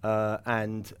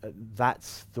 And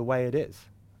that's the way it is.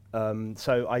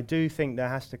 So I do think there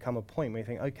has to come a point where you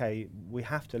think, okay, we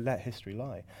have to let history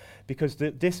lie. Because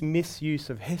this misuse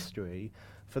of history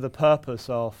for the purpose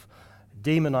of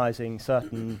demonizing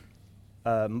certain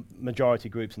majority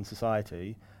groups in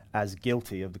society as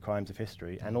guilty of the crimes of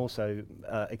history, and also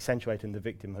accentuating the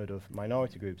victimhood of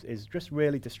minority groups, is just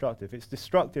really destructive. It's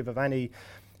destructive of any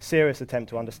serious attempt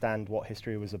to understand what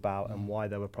history was about and why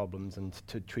there were problems, and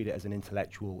to treat it as an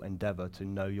intellectual endeavor to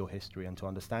know your history and to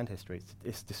understand history.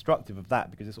 It's destructive of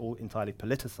that because it's all entirely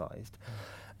politicized,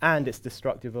 and it's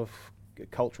destructive of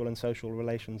cultural and social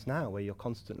relations now, where you're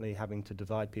constantly having to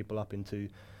divide people up into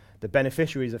the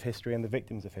beneficiaries of history and the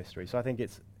victims of history. So I think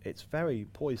it's very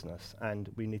poisonous, and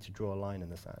we need to draw a line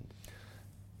in the sand.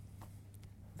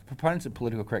 The proponents of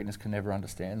political correctness can never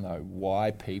understand, though, why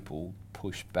people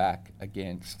push back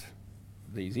against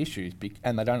these issues,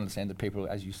 and they don't understand that people,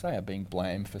 as you say, are being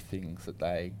blamed for things that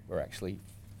they were actually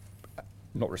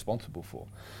not responsible for.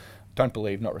 Don't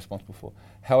believe not responsible for.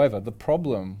 However, the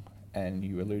problem, and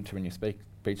you alluded to in your speech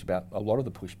about a lot of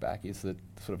the pushback, is that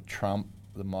sort of Trump,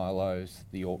 the Milos,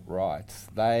 the alt-rights,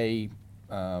 they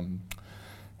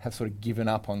have sort of given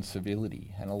up on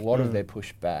civility, and a lot of their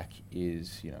pushback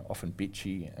is, often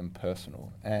bitchy and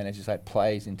personal. And as you say, it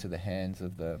plays into the hands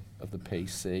of the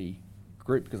PC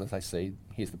group, because as they see,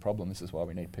 here's the problem, this is why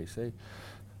we need PC.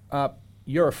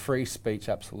 You're a free speech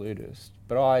absolutist,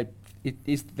 but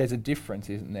there's a difference,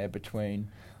 isn't there, between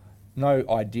no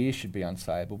idea should be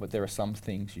unsayable, but there are some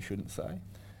things you shouldn't say.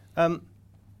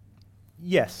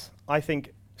 Yes, I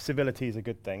think civility is a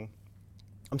good thing.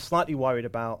 I'm slightly worried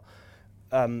about,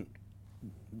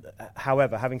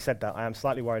 however, having said that, I am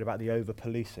slightly worried about the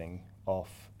over-policing of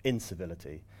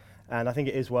incivility. And I think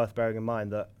it is worth bearing in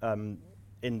mind that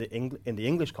in the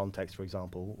English context, for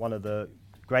example, one of the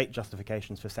great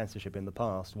justifications for censorship in the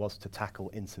past was to tackle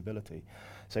incivility.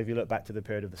 So if you look back to the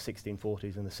period of the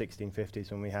 1640s and the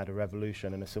 1650s, when we had a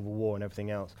revolution and a civil war and everything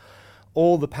else,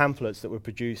 all the pamphlets that were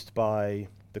produced by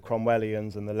the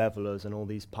Cromwellians and the Levellers and all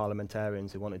these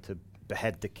parliamentarians who wanted to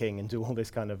behead the king and do all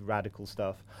this kind of radical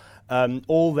stuff,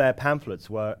 all their pamphlets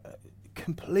were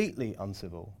completely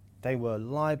uncivil. They were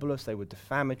libelous, they were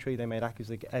defamatory, they made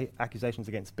accusations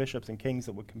against bishops and kings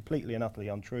that were completely and utterly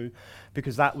untrue,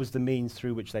 because that was the means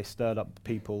through which they stirred up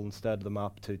people and stirred them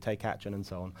up to take action and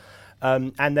so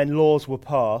on. And then laws were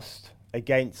passed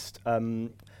against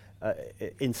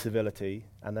incivility,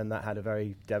 and then that had a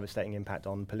very devastating impact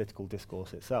on political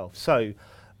discourse itself. So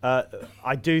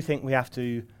I do think we have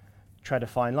to tread a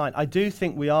fine line. I do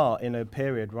think we are in a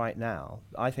period right now.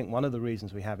 I think one of the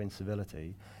reasons we have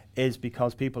incivility is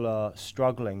because people are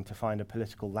struggling to find a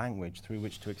political language through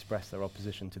which to express their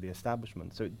opposition to the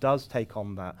establishment. So it does take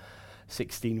on that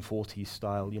 1640s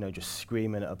style, just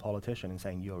screaming at a politician and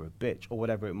saying, you're a bitch, or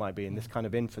whatever it might be, in this kind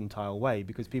of infantile way,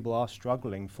 because people are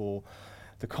struggling for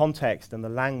the context and the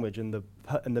language and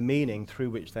the meaning through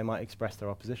which they might express their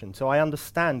opposition. So I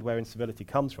understand where incivility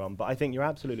comes from, but I think you're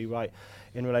absolutely right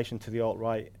in relation to the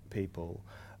alt-right people.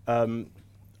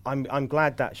 I'm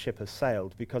glad that ship has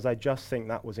sailed, because I just think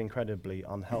that was incredibly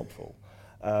unhelpful.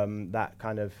 That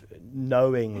kind of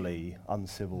knowingly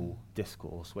uncivil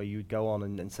discourse where you'd go on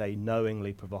and say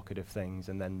knowingly provocative things,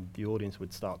 and then the audience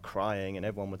would start crying and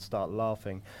everyone would start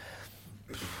laughing.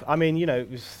 I mean, it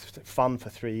was fun for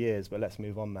 3 years, but let's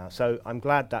move on now. So I'm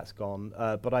glad that's gone.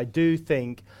 But I do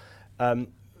think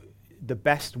the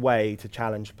best way to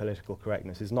challenge political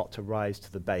correctness is not to rise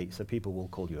to the bait. So people will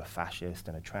call you a fascist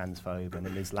and a transphobe and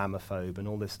an Islamophobe and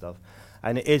all this stuff.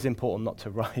 And it is important not to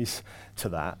rise to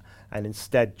that, and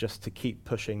instead just to keep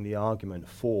pushing the argument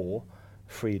for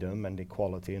freedom and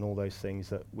equality and all those things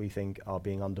that we think are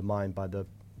being undermined by the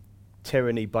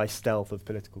tyranny by stealth of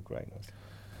political correctness.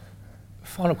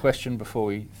 Final question before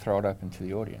we throw it open to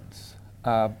the audience.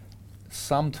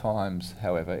 Sometimes,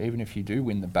 however, even if you do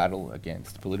win the battle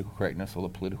against political correctness or the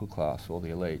political class or the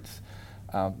elites,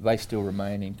 they still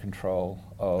remain in control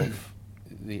of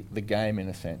the game, in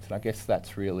a sense. And I guess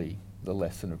that's really the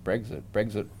lesson of Brexit.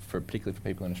 Brexit, particularly for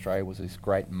people in Australia, was this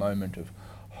great moment of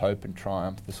hope and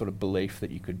triumph, the sort of belief that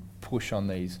you could push on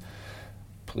these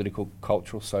political,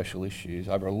 cultural, social issues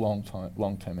over a long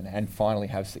term and finally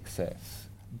have success.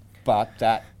 But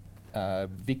that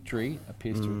victory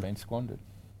appears to have been squandered.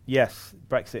 Yes,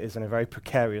 Brexit is in a very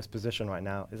precarious position right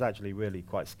now. It's actually really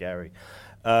quite scary.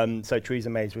 So Theresa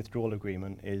May's withdrawal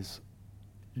agreement is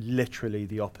literally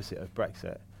the opposite of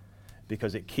Brexit,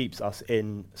 because it keeps us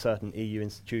in certain EU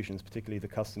institutions, particularly the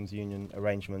customs union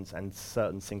arrangements and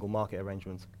certain single market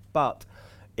arrangements. But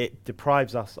it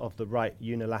deprives us of the right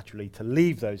unilaterally to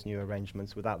leave those new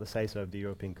arrangements without the say-so of the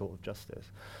European Court of Justice.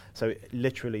 So it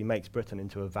literally makes Britain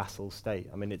into a vassal state.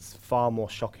 I mean, it's far more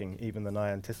shocking even than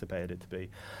I anticipated it to be.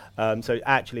 So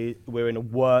actually, we're in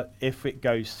if it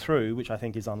goes through, which I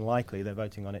think is unlikely, they're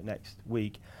voting on it next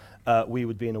week, we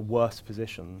would be in a worse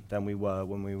position than we were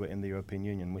when we were in the European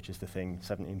Union, which is the thing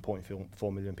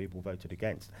 17.4 million people voted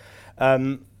against.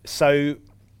 So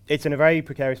it's in a very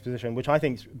precarious position, which I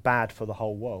think is bad for the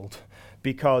whole world,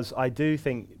 because I do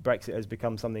think Brexit has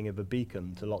become something of a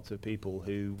beacon to lots of people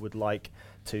who would like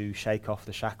to shake off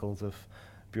the shackles of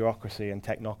bureaucracy and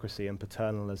technocracy and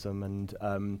paternalism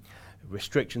and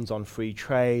restrictions on free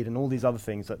trade and all these other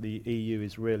things that the EU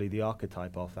is really the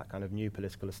archetype of, that kind of new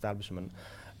political establishment.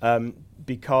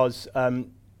 Because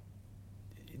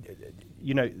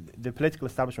the political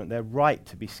establishment, they're right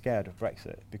to be scared of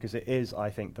Brexit, because it is, I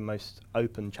think, the most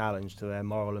open challenge to their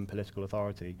moral and political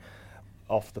authority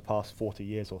of the past 40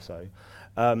 years or so.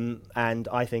 And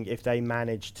I think if they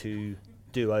manage to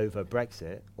do over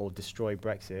Brexit or destroy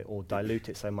Brexit or dilute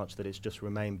it so much that it's just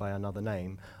remained by another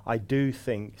name, I do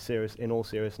think, in all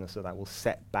seriousness, that will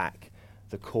set back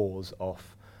the cause of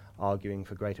arguing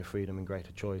for greater freedom and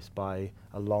greater choice by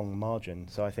a long margin.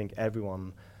 So I think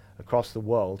everyone across the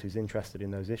world who's interested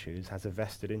in those issues has a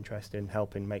vested interest in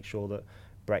helping make sure that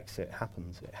Brexit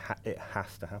happens. It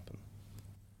has to happen.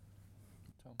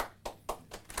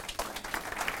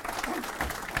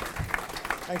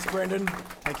 Thanks, Brendan.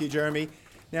 Thank you, Jeremy.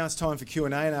 Now it's time for Q&A,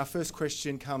 and our first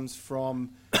question comes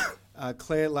from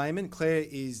Claire Lehman. Claire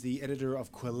is the editor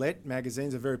of Quillette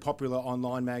magazine, a very popular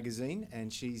online magazine,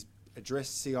 and she's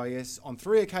addressed CIS on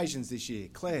 3 occasions this year.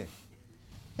 Claire.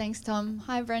 Thanks, Tom.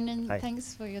 Hi, Brendan. Hi.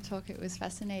 Thanks for your talk. It was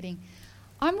fascinating.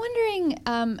 I'm wondering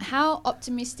how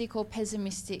optimistic or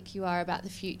pessimistic you are about the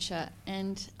future.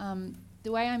 And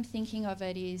the way I'm thinking of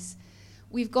it is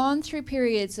we've gone through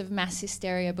periods of mass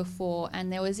hysteria before,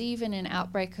 and there was even an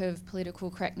outbreak of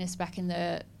political correctness back in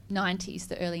the 90s,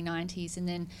 the early 90s, and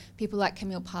then people like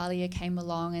Camille Parlier came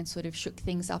along and sort of shook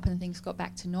things up and things got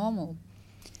back to normal.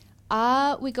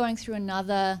 Are we going through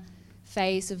another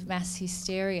phase of mass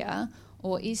hysteria,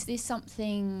 or is this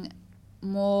something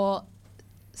more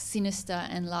sinister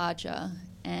and larger?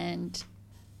 And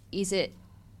is it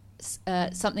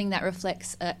something that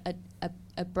reflects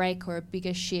a break or a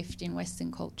bigger shift in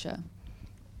Western culture?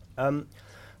 I'm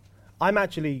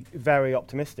actually very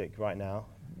optimistic right now,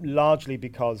 largely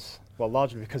because of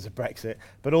Brexit,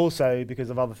 but also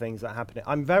because of other things that are happening.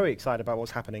 I'm very excited about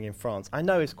what's happening in France. I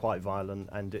know it's quite violent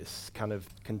and it's kind of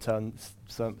can turn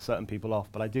certain people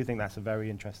off, but I do think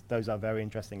those are very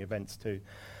interesting events too.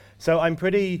 So I'm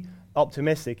pretty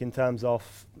optimistic in terms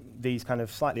of these kind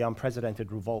of slightly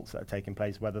unprecedented revolts that are taking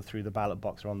place, whether through the ballot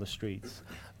box or on the streets.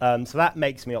 So that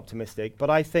makes me optimistic.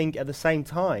 But I think at the same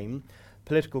time,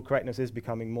 political correctness is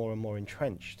becoming more and more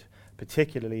entrenched,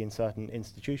 particularly in certain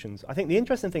institutions. I think the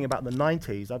interesting thing about the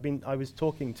 90s, I was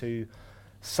talking to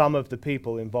some of the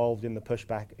people involved in the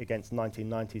pushback against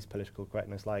 1990s political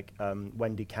correctness, like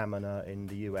Wendy Kaminer in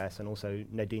the US, and also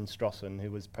Nadine Strossen,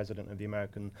 who was president of the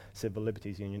American Civil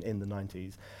Liberties Union in the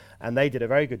 90s. And they did a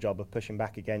very good job of pushing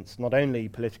back against not only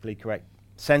politically correct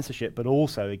censorship, but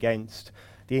also against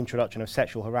the introduction of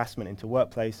sexual harassment into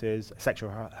workplaces, sexual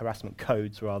harassment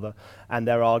codes rather, and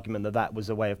their argument that that was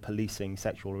a way of policing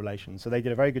sexual relations. So they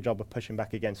did a very good job of pushing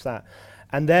back against that.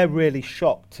 And they're really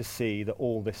shocked to see that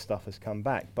all this stuff has come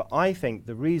back. But I think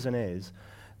the reason is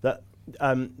that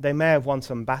they may have won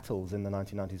some battles in the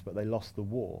 1990s, but they lost the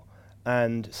war.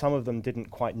 And some of them didn't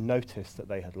quite notice that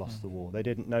they had lost the war. They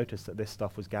didn't notice that this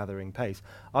stuff was gathering pace.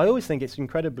 I always think it's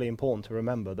incredibly important to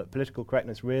remember that political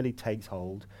correctness really takes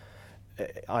hold,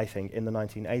 I think, in the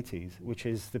 1980s, which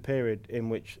is the period in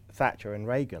which Thatcher and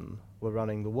Reagan were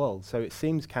running the world. So it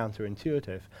seems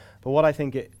counterintuitive. But what I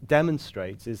think it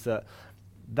demonstrates is that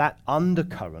that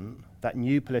undercurrent, that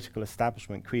new political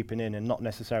establishment creeping in and not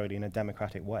necessarily in a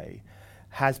democratic way,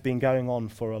 has been going on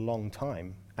for a long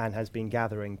time and has been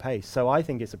gathering pace. So I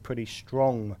think it's a pretty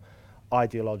strong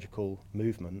ideological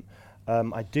movement.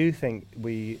 I do think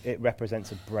it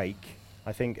represents a break.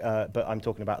 I think, but I'm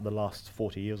talking about the last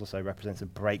 40 years or so, represents a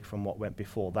break from what went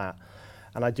before that.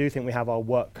 And I do think we have our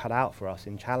work cut out for us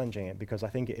in challenging it, because I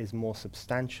think it is more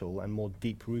substantial and more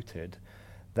deep-rooted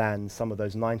than some of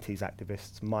those 90s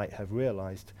activists might have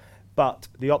realized. But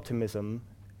the optimism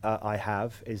I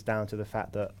have is down to the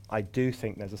fact that I do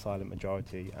think there's a silent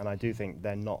majority, and I do think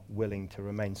they're not willing to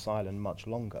remain silent much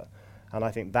longer. And I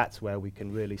think that's where we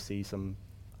can really see some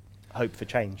hope for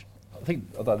change. I think,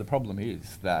 although the problem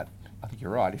is that, I think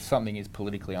you're right, if something is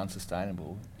politically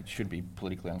unsustainable, it should be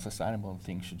politically unsustainable and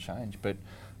things should change. But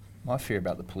my fear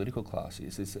about the political class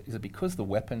is that because the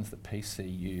weapons that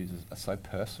PC uses are so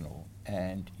personal,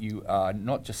 and you are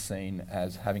not just seen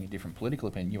as having a different political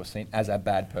opinion, you are seen as a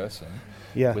bad person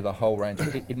with a whole range.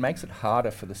 It makes it harder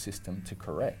for the system to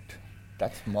correct.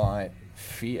 That's my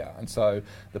fear. And so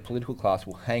the political class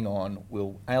will hang on,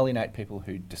 will alienate people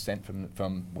who dissent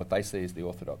from what they see as the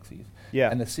orthodoxies.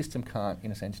 And the system can't,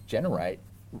 in a sense,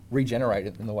 regenerate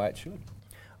it in the way it should.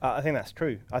 I think that's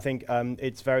true. I think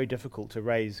it's very difficult to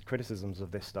raise criticisms of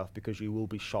this stuff because you will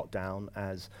be shot down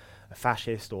as a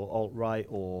fascist or alt-right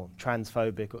or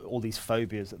transphobic, or all these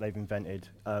phobias that they've invented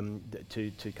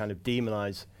to kind of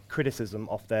demonize criticism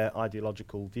of their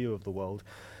ideological view of the world.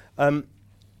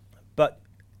 But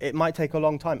it might take a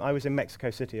long time. I was in Mexico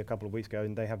City a couple of weeks ago,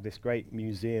 and they have this great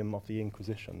museum of the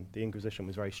Inquisition. The Inquisition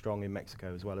was very strong in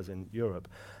Mexico as well as in Europe.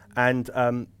 And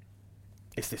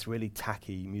it's this really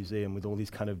tacky museum with all these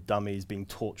kind of dummies being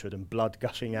tortured and blood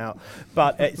gushing out.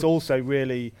 But it's also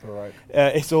really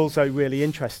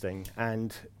interesting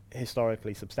and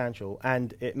historically substantial.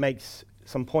 And it makes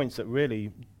some points that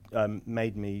really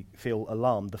made me feel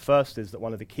alarmed. The first is that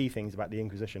one of the key things about the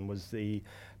Inquisition was the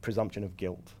presumption of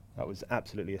guilt. That was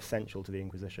absolutely essential to the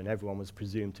Inquisition. Everyone was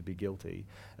presumed to be guilty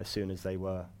as soon as they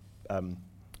were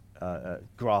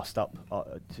grasped up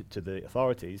to the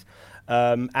authorities.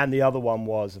 And the other one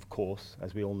was, of course,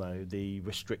 as we all know, the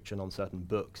restriction on certain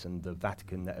books, and the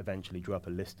Vatican that eventually drew up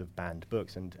a list of banned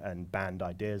books and banned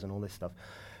ideas and all this stuff.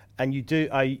 And you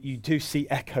do see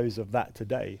echoes of that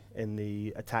today in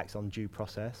the attacks on due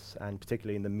process, and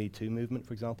particularly in the Me Too movement,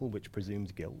 for example, which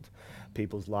presumes guilt.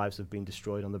 People's lives have been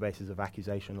destroyed on the basis of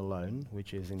accusation alone,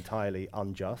 which is entirely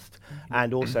unjust,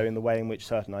 and also in the way in which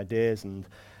certain ideas and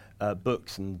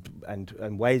books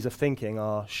and ways of thinking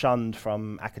are shunned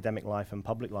from academic life and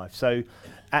public life. So,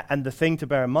 and the thing to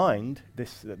bear in mind,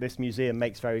 this museum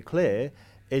makes very clear,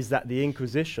 is that the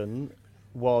Inquisition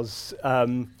was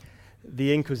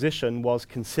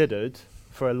considered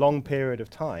for a long period of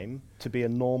time to be a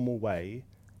normal way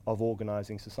of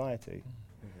organizing society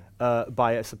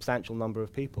by a substantial number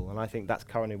of people. And I think that's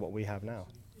currently what we have now.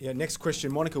 Yeah, next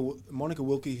question. Monica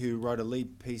Wilkie, who wrote a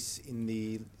lead piece in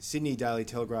the Sydney Daily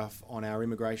Telegraph on our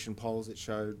immigration polls that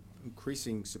showed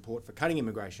increasing support for cutting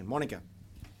immigration. Monica.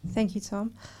 Thank you,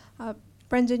 Tom.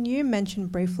 Brendan, you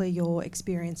mentioned briefly your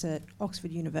experience at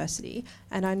Oxford University,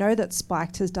 and I know that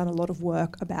Spiked has done a lot of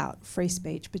work about free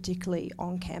speech, particularly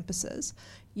on campuses.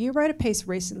 You wrote a piece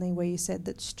recently where you said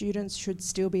that students should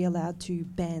still be allowed to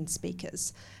ban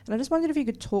speakers. And I just wondered if you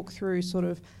could talk through sort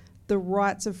of the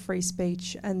rights of free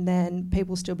speech and then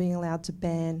people still being allowed to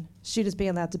students being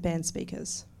allowed to ban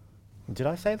speakers. Did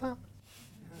I say that?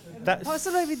 That's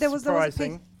possibly there was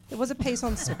a piece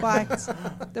on Spiked.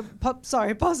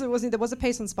 Possibly wasn't. There was a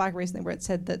piece on Spike recently where it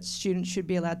said that students should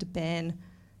be allowed to ban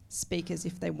speakers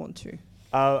if they want to.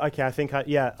 Oh, okay. I think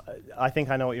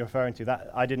I know what you're referring to.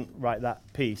 That I didn't write that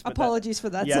piece. Apologies for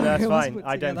that. Yeah, that's fine.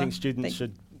 I don't think students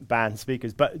should ban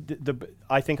speakers. But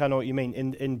I think I know what you mean.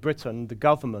 In Britain, the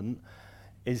government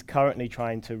is currently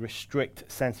trying to restrict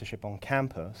censorship on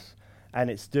campus, and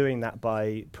it's doing that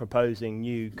by proposing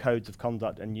new codes of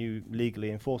conduct and new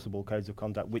legally enforceable codes of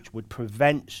conduct which would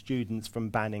prevent students from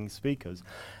banning speakers.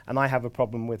 And I have a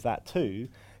problem with that too,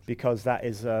 because that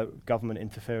is government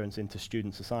interference into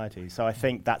student society. So I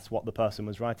think that's what the person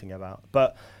was writing about.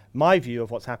 But my view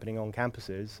of what's happening on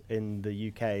campuses in the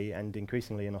UK and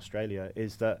increasingly in Australia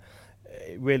is that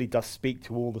it really does speak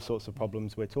to all the sorts of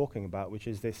problems we're talking about, which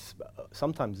is this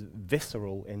sometimes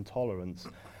visceral intolerance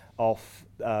of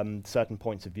certain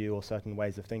points of view or certain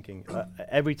ways of thinking.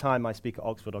 Every time I speak at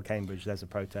Oxford or Cambridge, there's a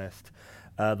protest.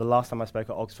 The last time I spoke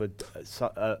at Oxford,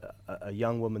 a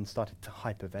young woman started to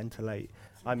hyperventilate.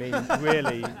 I mean,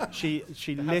 really, she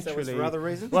literally. That was for other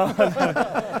reasons. Well,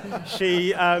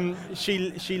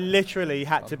 she literally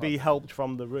had to be helped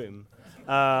from the room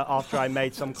after I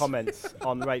made some comments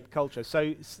on rape culture.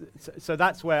 So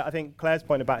that's where I think Claire's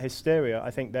point about hysteria. I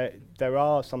think there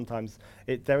are sometimes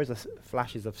there is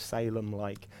flashes of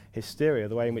Salem-like hysteria,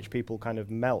 the way in which people kind of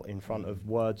melt in front of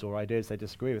words or ideas they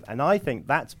disagree with, and I think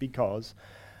that's because.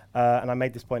 And I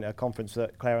made this point at a conference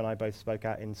that Claire and I both spoke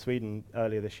at in Sweden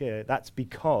earlier this year. That's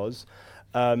because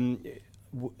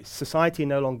society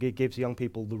no longer gives young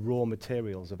people the raw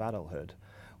materials of adulthood.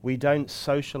 We don't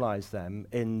socialize them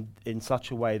in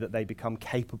such a way that they become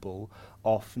capable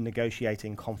of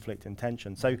negotiating conflict and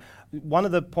tension. So one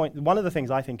of the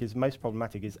things I think is most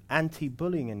problematic is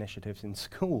anti-bullying initiatives in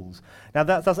schools. Now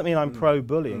that doesn't mean I'm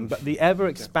pro-bullying, but the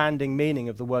ever-expanding meaning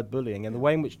of the word bullying and the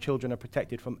way in which children are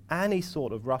protected from any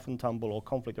sort of rough and tumble or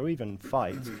conflict or even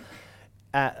fight,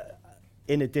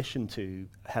 in addition to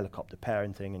helicopter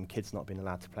parenting and kids not being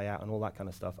allowed to play out and all that kind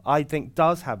of stuff, I think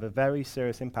does have a very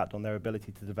serious impact on their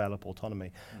ability to develop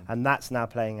autonomy. And that's now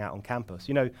playing out on campus.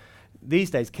 You know,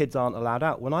 these days kids aren't allowed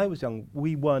out. When I was young,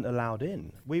 we weren't allowed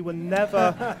in. We were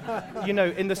never, you know,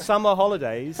 in the summer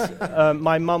holidays,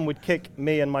 my mum would kick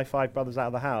me and my 5 brothers out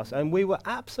of the house, and we were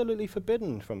absolutely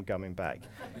forbidden from coming back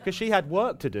because she had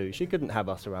work to do. She couldn't have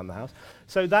us around the house.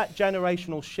 So that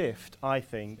generational shift, I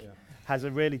think, has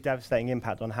a really devastating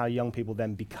impact on how young people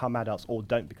then become adults or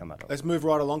don't become adults. Let's move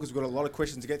right along because we've got a lot of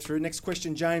questions to get through. Next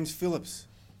question, James Phillips.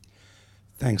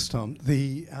 Thanks, Tom.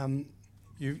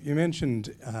 You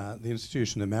mentioned the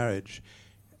institution of marriage.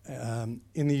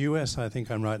 In the US, I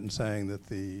think I'm right in saying that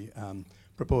the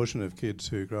proportion of kids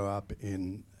who grow up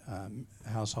in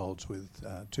households with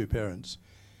 2 parents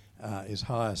is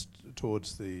highest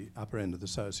towards the upper end of the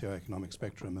socioeconomic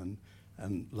spectrum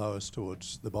and lowest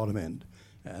towards the bottom end.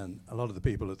 And a lot of the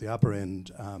people at the upper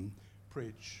end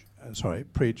preach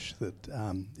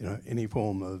that any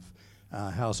form of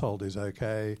household is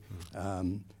okay,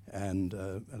 and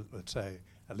let's say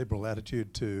a liberal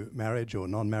attitude to marriage or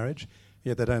non-marriage.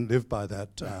 Yet they don't live by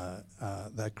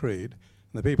that creed.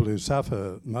 And the people who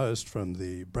suffer most from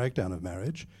the breakdown of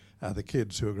marriage are the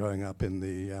kids who are growing up in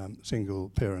the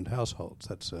single-parent households.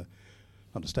 That's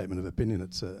not a statement of opinion.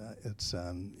 It's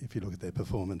if you look at their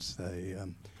performance, they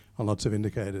on lots of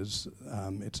indicators,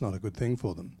 it's not a good thing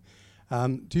for them.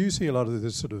 Do you see a lot of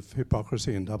this sort of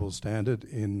hypocrisy and double standard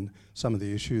in some of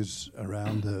the issues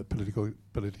around the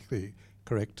politically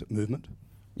correct movement?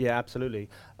 Yeah, absolutely.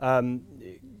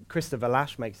 Christopher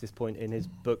Lasch makes this point in his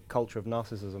book Culture of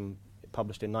Narcissism,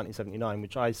 published in 1979,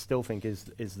 which I still think is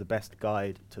the best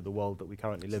guide to the world that we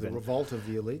currently live in. The revolt of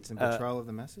the elites and betrayal of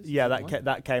the masses? Yeah,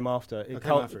 that came after.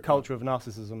 Culture of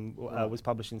Narcissism was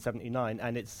published in 79,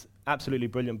 and it's absolutely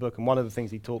brilliant book. And one of the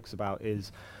things he talks about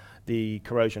is the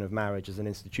corrosion of marriage as an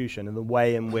institution and the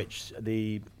way in which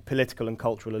the political and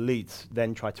cultural elites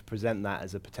then try to present that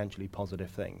as a potentially positive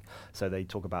thing. So they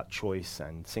talk about choice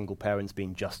and single parents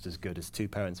being just as good as 2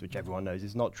 parents, which everyone knows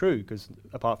is not true, because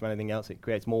apart from anything else, it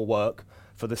creates more work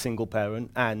for the single parent,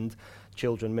 and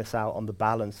children miss out on the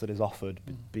balance that is offered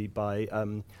by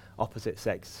opposite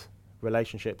sex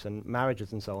relationships and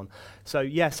marriages and so on. So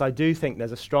yes, I do think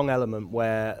there's a strong element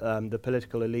where the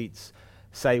political elites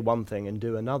say one thing and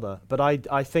do another. But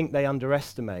I think they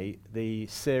underestimate the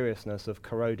seriousness of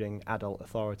corroding adult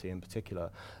authority in particular,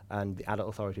 and the adult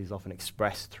authority is often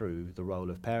expressed through the role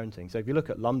of parenting. So if you look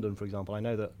at London, for example, I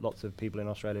know that lots of people in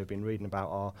Australia have been reading about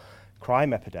our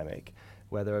crime epidemic,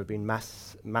 where there have been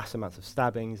mass amounts of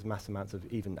stabbings, mass amounts of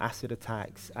even acid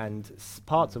attacks, and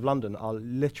parts of London are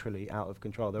literally out of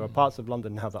control. There are parts of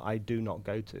London now that I do not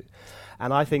go to.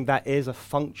 And I think that is a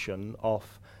function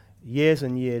of years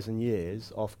and years and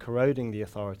years of corroding the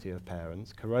authority of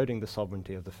parents, corroding the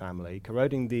sovereignty of the family,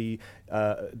 corroding the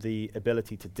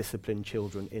ability to discipline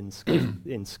children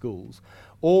in schools.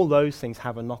 All those things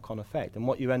have a knock-on effect, and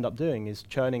what you end up doing is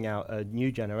churning out a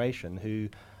new generation who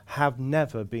have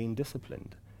never been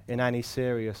disciplined in any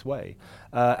serious way.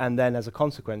 And then as a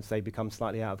consequence, they become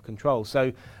slightly out of control.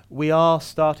 So we are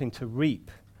starting to reap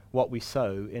what we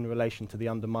sow in relation to the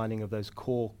undermining of those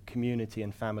core community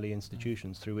and family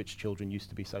institutions through which children used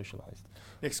to be socialised.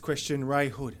 Next question, Ray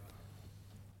Hood.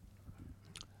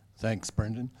 Thanks,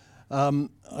 Brendan.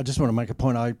 I just want to make a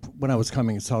point. When I was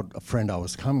coming, I told a friend I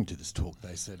was coming to this talk.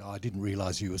 They said, I didn't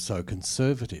realise you were so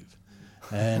conservative.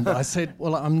 And I said,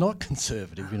 well, I'm not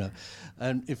conservative, you know.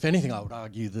 And if anything, I would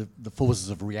argue the forces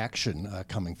of reaction are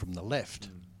coming from the left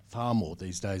far more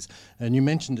these days. And you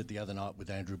mentioned it the other night with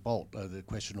Andrew Bolt, the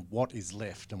question of what is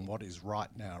left and what is right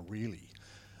now, really.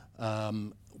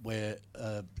 Where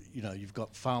you've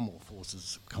got far more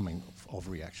forces coming of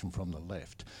reaction from the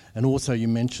left. And also you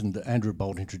mentioned that Andrew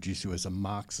Bolt introduced you as a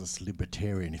Marxist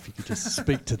libertarian. If you could just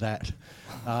speak to that.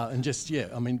 And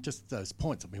just those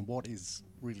points. I mean, what is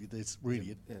really, there's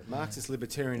really... Marxist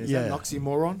libertarian, is that an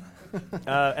oxymoron?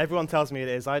 Everyone tells me it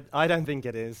is. I don't think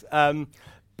it is.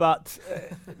 But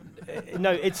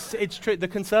no, it's true. The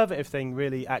conservative thing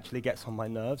really actually gets on my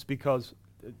nerves because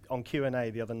on Q&A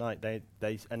the other night,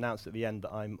 they announced at the end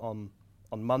that I'm on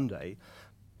Monday,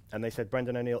 and they said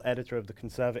Brendan O'Neill, editor of the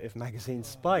conservative magazine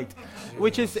Spite,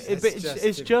 which is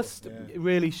just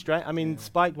really strange. I mean,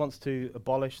 Spite wants to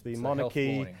abolish the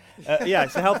monarchy.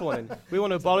 It's a health warning. We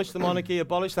want to abolish the monarchy,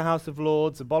 abolish the House of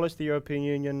Lords, abolish the European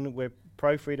Union. We're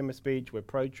pro-freedom of speech. We're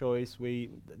pro-choice.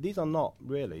 These are not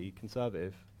really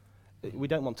conservative. We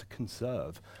don't want to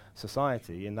conserve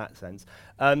society in that sense.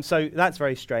 So that's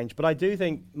very strange. But I do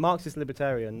think Marxist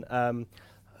libertarian,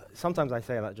 sometimes I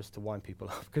say that just to wind people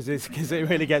up because it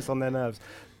really gets on their nerves.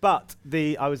 But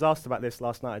I was asked about this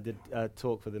last night. I did a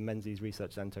talk for the Menzies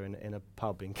Research Centre in a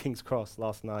pub in King's Cross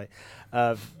last night.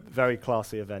 Very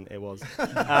classy event it was.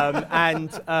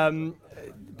 And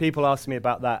people asked me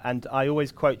about that. And I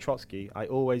always quote Trotsky. I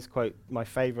always quote my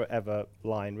favourite ever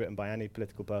line written by any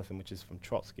political person, which is from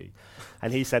Trotsky.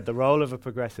 And he said, the role of a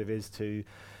progressive is to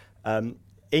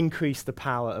increase the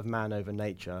power of man over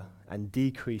nature and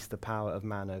decrease the power of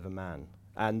man over man.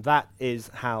 And that is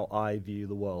how I view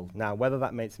the world. Now, whether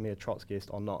that makes me a Trotskyist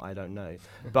or not, I don't know.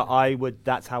 But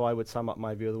that's how I would sum up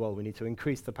my view of the world. We need to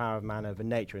increase the power of man over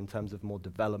nature in terms of more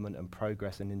development and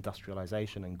progress and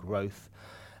industrialization and growth.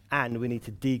 And we need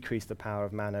to decrease the power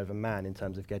of man over man in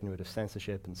terms of getting rid of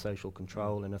censorship and social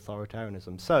control and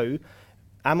authoritarianism. So,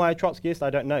 am I a Trotskyist? I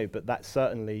don't know, but that's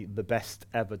certainly the best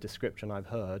ever description I've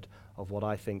heard of what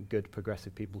I think good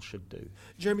progressive people should do.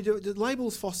 Jeremy, do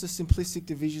labels foster simplistic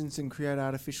divisions and create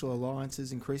artificial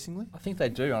alliances increasingly? I think they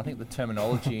do. And I think the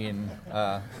terminology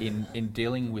in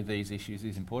dealing with these issues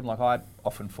is important. Like I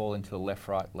often fall into the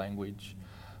left-right language,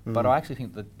 but I actually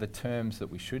think that the terms that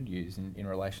we should use in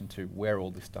relation to where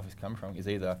all this stuff is coming from is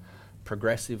either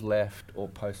progressive left or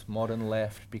postmodern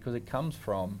left, because it comes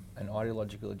from an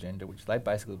ideological agenda which they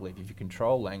basically believe if you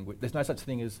control language, there's no such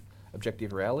thing as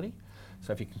objective reality.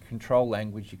 So if you can control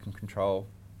language, you can control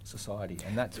society,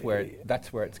 and that's where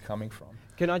it's coming from.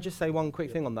 Can I just say one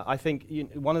quick thing on that? I think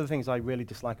one of the things I really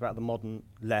dislike about the modern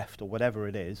left, or whatever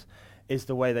it is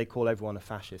the way they call everyone a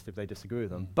fascist if they disagree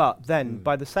with them. But then,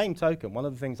 by the same token, one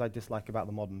of the things I dislike about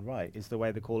the modern right is the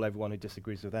way they call everyone who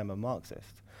disagrees with them a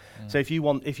Marxist. So if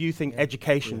you think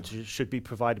education should be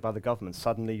provided by the government,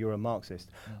 suddenly you're a Marxist.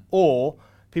 Or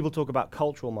people talk about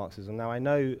cultural Marxism. Now, I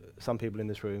know some people in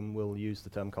this room will use the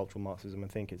term cultural Marxism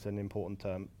and think it's an important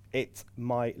term. It's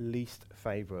my least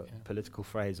favourite political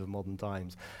phrase of modern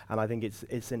times, and I think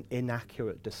it's an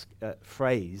inaccurate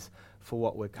phrase for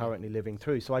what we're currently living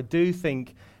through. So I do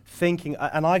think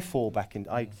and I fall back in.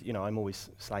 I'm always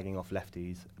slagging off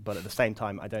lefties, but at the same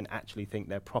time, I don't actually think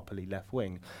they're properly left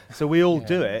wing. So we all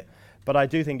do it. But I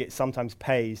do think it sometimes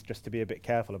pays just to be a bit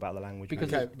careful about the language.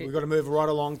 Because we've got to move right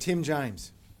along. Tim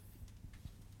James.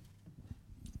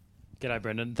 G'day,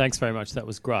 Brendan. Thanks very much. That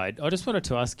was great. I just wanted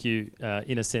to ask you,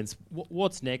 in a sense,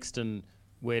 what's next and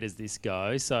where does this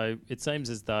go? So it seems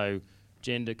as though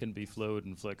gender can be fluid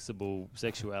and flexible,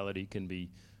 sexuality can be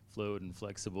fluid and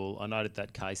flexible. I noted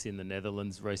that case in the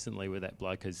Netherlands recently where that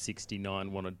bloke who's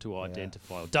 69 wanted to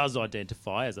identify, or does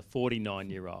identify as a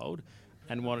 49-year-old,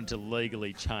 and wanted to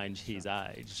legally change his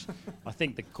age. I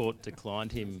think the court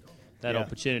declined him that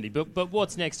opportunity. But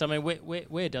what's next? I mean,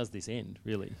 where does this end,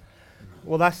 really?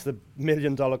 Well, that's the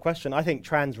million-dollar question. I think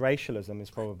transracialism is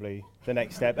probably the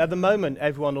next step. At the moment,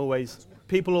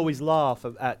 people always laugh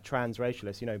at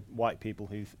transracialists, white people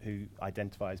who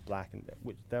identify as black, and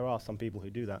there are some people who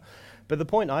do that. But the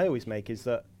point I always make is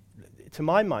that, to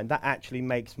my mind, that actually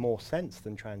makes more sense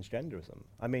than transgenderism.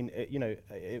 I mean,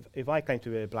 if I claim to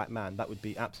be a black man, that would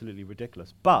be absolutely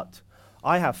ridiculous. But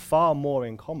I have far more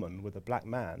in common with a black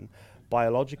man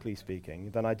biologically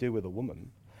speaking, than I do with a woman.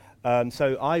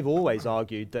 So I've always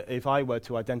argued that if I were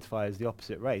to identify as the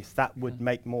opposite race, that would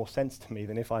make more sense to me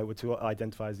than if I were to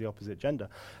identify as the opposite gender.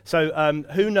 So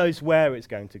who knows where it's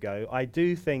going to go? I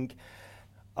do think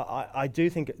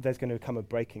there's going to come a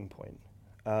breaking point.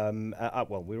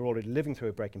 Well, we're already living through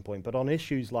a breaking point, but on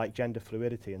issues like gender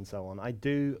fluidity and so on, I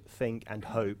do think and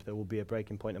hope there will be a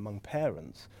breaking point among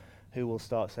parents who will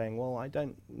start saying, well, I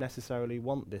don't necessarily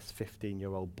want this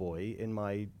 15-year-old boy in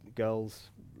my girl's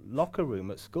locker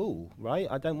room at school, right?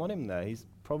 I don't want him there. He's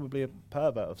probably a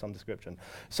pervert of some description.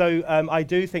 So I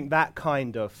do think that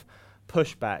kind of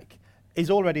pushback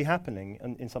is already happening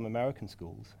in some American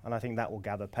schools, and I think that will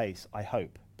gather pace, I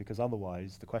hope, because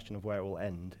otherwise the question of where it will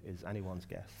end is anyone's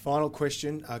guess. Final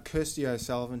question, Kirsty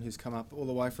O'Sullivan, who's come up all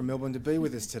the way from Melbourne to be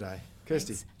with us today.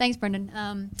 Kirsty. Thanks, Brendan.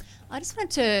 I just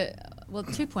wanted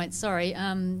to, 2 points, sorry.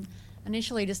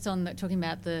 Initially, just on talking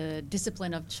about the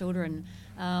discipline of children,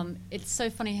 it's so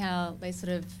funny how they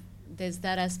there's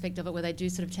that aspect of it where they do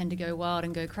sort of tend to go wild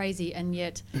and go crazy, and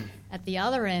yet at the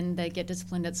other end, they get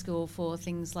disciplined at school for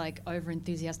things like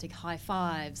over-enthusiastic high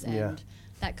fives and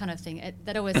that kind of thing.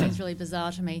 That always seems really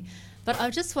bizarre to me. But I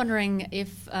was just wondering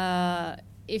if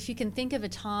you can think of a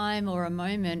time or a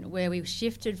moment where we've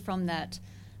shifted from that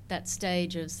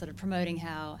stage of sort of promoting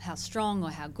how strong or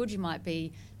how good you might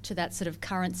be to that sort of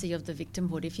currency of the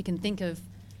victimhood. If you can think of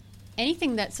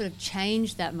anything that sort of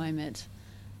changed that moment,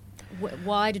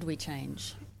 why did we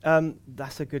change?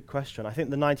 That's a good question. I think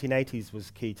the 1980s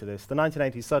was key to this. The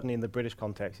 1980s, certainly in the British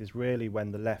context, is really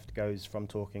when the left goes from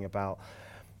talking about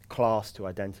class to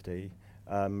identity,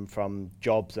 from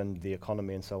jobs and the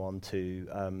economy and so on to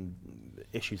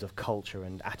issues of culture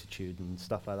and attitude and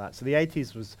stuff like that. So the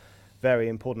 80s was very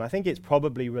important. I think it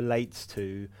probably relates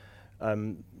to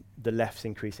the left's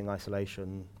increasing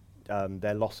isolation,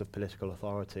 their loss of political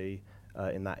authority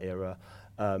in that era,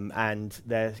 and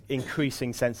their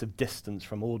increasing sense of distance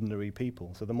from ordinary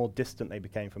people. So the more distant they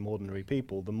became from ordinary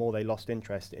people, the more they lost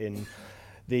interest in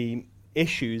the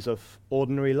issues of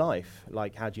ordinary life,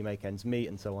 like how do you make ends meet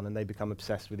and so on, and they become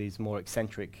obsessed with these more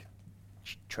eccentric,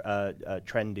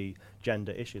 trendy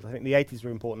gender issues. I think the 80s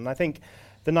were important, and I think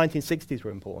the 1960s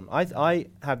were important. I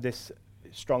have this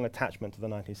strong attachment to the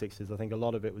 1960s. I think a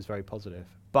lot of it was very positive,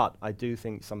 but I do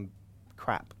think some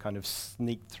crap kind of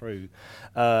sneaked through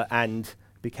and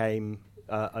became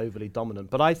overly dominant.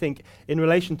 But I think in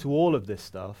relation to all of this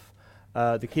stuff,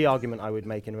 the key argument I would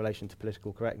make in relation to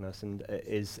political correctness and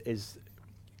is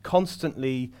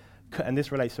constantly, and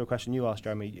this relates to a question you asked,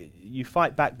 Jeremy, you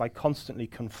fight back by constantly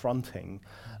confronting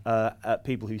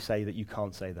people who say that you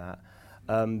can't say that.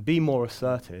 Be more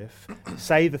assertive,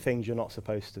 say the things you're not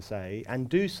supposed to say, and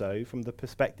do so from the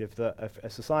perspective that a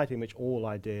society in which all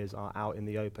ideas are out in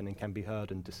the open and can be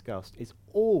heard and discussed is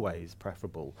always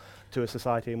preferable to a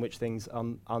society in which things are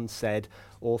unsaid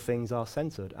or things are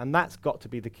censored. And that's got to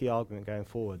be the key argument going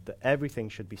forward, that everything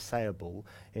should be sayable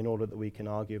in order that we can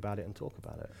argue about it and talk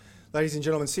about it. Ladies and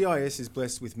gentlemen, CIS is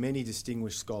blessed with many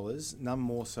distinguished scholars, none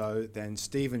more so than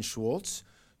Stephen Schwartz,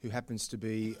 who happens to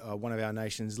be one of our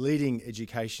nation's leading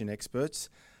education experts,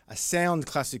 a sound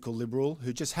classical liberal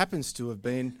who just happens to have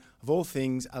been, of all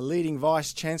things, a leading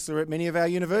vice-chancellor at many of our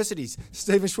universities.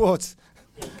 Stephen Schwartz.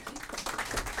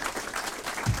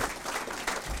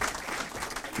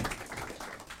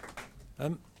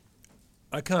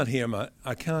 I can't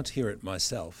hear it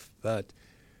myself, but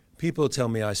people tell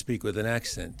me I speak with an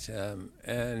accent,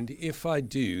 and if I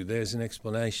do, there's an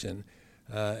explanation.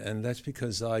 And that's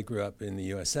because I grew up in the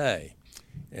USA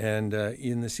and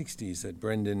in the 60s that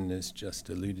Brendan has just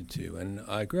alluded to. And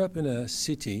I grew up in a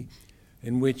city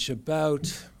in which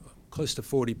about close to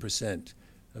 40%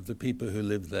 of the people who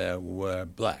lived there were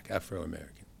black,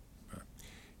 Afro-American,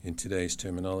 in today's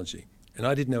terminology. And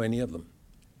I didn't know any of them.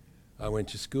 I went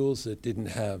to schools that didn't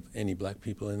have any black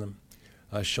people in them.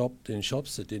 I shopped in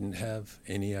shops that didn't have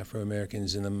any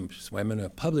Afro-Americans in them, swam in a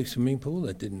public swimming pool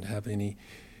that didn't have any,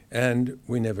 and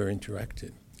we never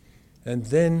interacted. And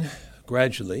then,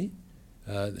 gradually,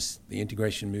 the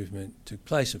integration movement took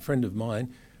place. A friend of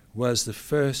mine was the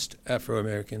first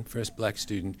Afro-American, first black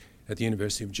student at the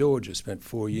University of Georgia, spent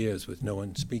 4 years with no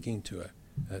one speaking to her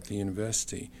at the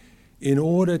university, in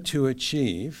order to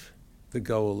achieve the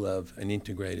goal of an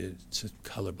integrated,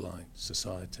 colorblind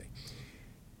society.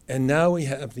 And now we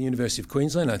have the University of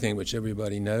Queensland, I think, which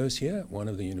everybody knows here, one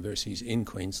of the universities in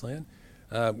Queensland,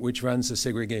 which runs a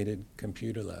segregated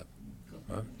computer lab.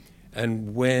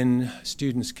 And when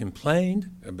students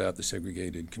complained about the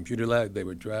segregated computer lab, they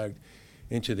were dragged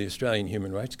into the Australian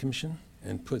Human Rights Commission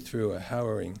and put through a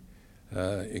harrowing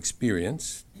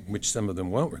experience, which some of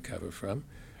them won't recover from,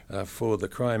 for the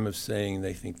crime of saying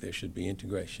they think there should be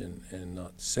integration and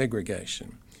not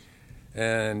segregation.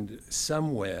 And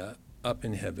somewhere up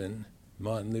in heaven,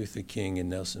 Martin Luther King and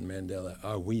Nelson Mandela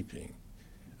are weeping.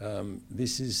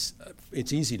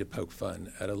 It's easy to poke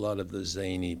fun at a lot of the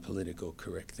zany political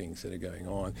correct things that are going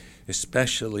on,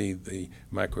 especially the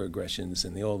microaggressions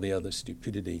and all the other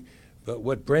stupidity. But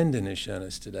what Brendan has shown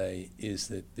us today is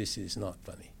that this is not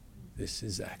funny. This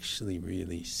is actually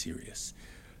really serious.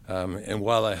 And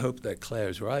while I hope that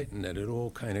Claire's right and that it all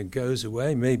kind of goes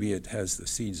away, maybe it has the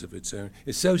seeds of its own.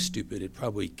 It's so stupid it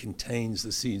probably contains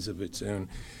the seeds of its own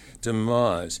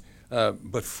demise.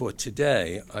 But for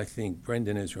today, I think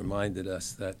Brendan has reminded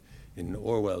us that in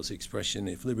Orwell's expression,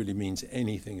 if liberty means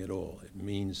anything at all, it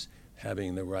means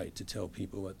having the right to tell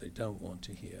people what they don't want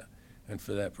to hear. And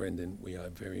for that, Brendan, we are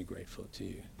very grateful to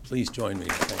you. Please join me.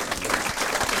 Thank you.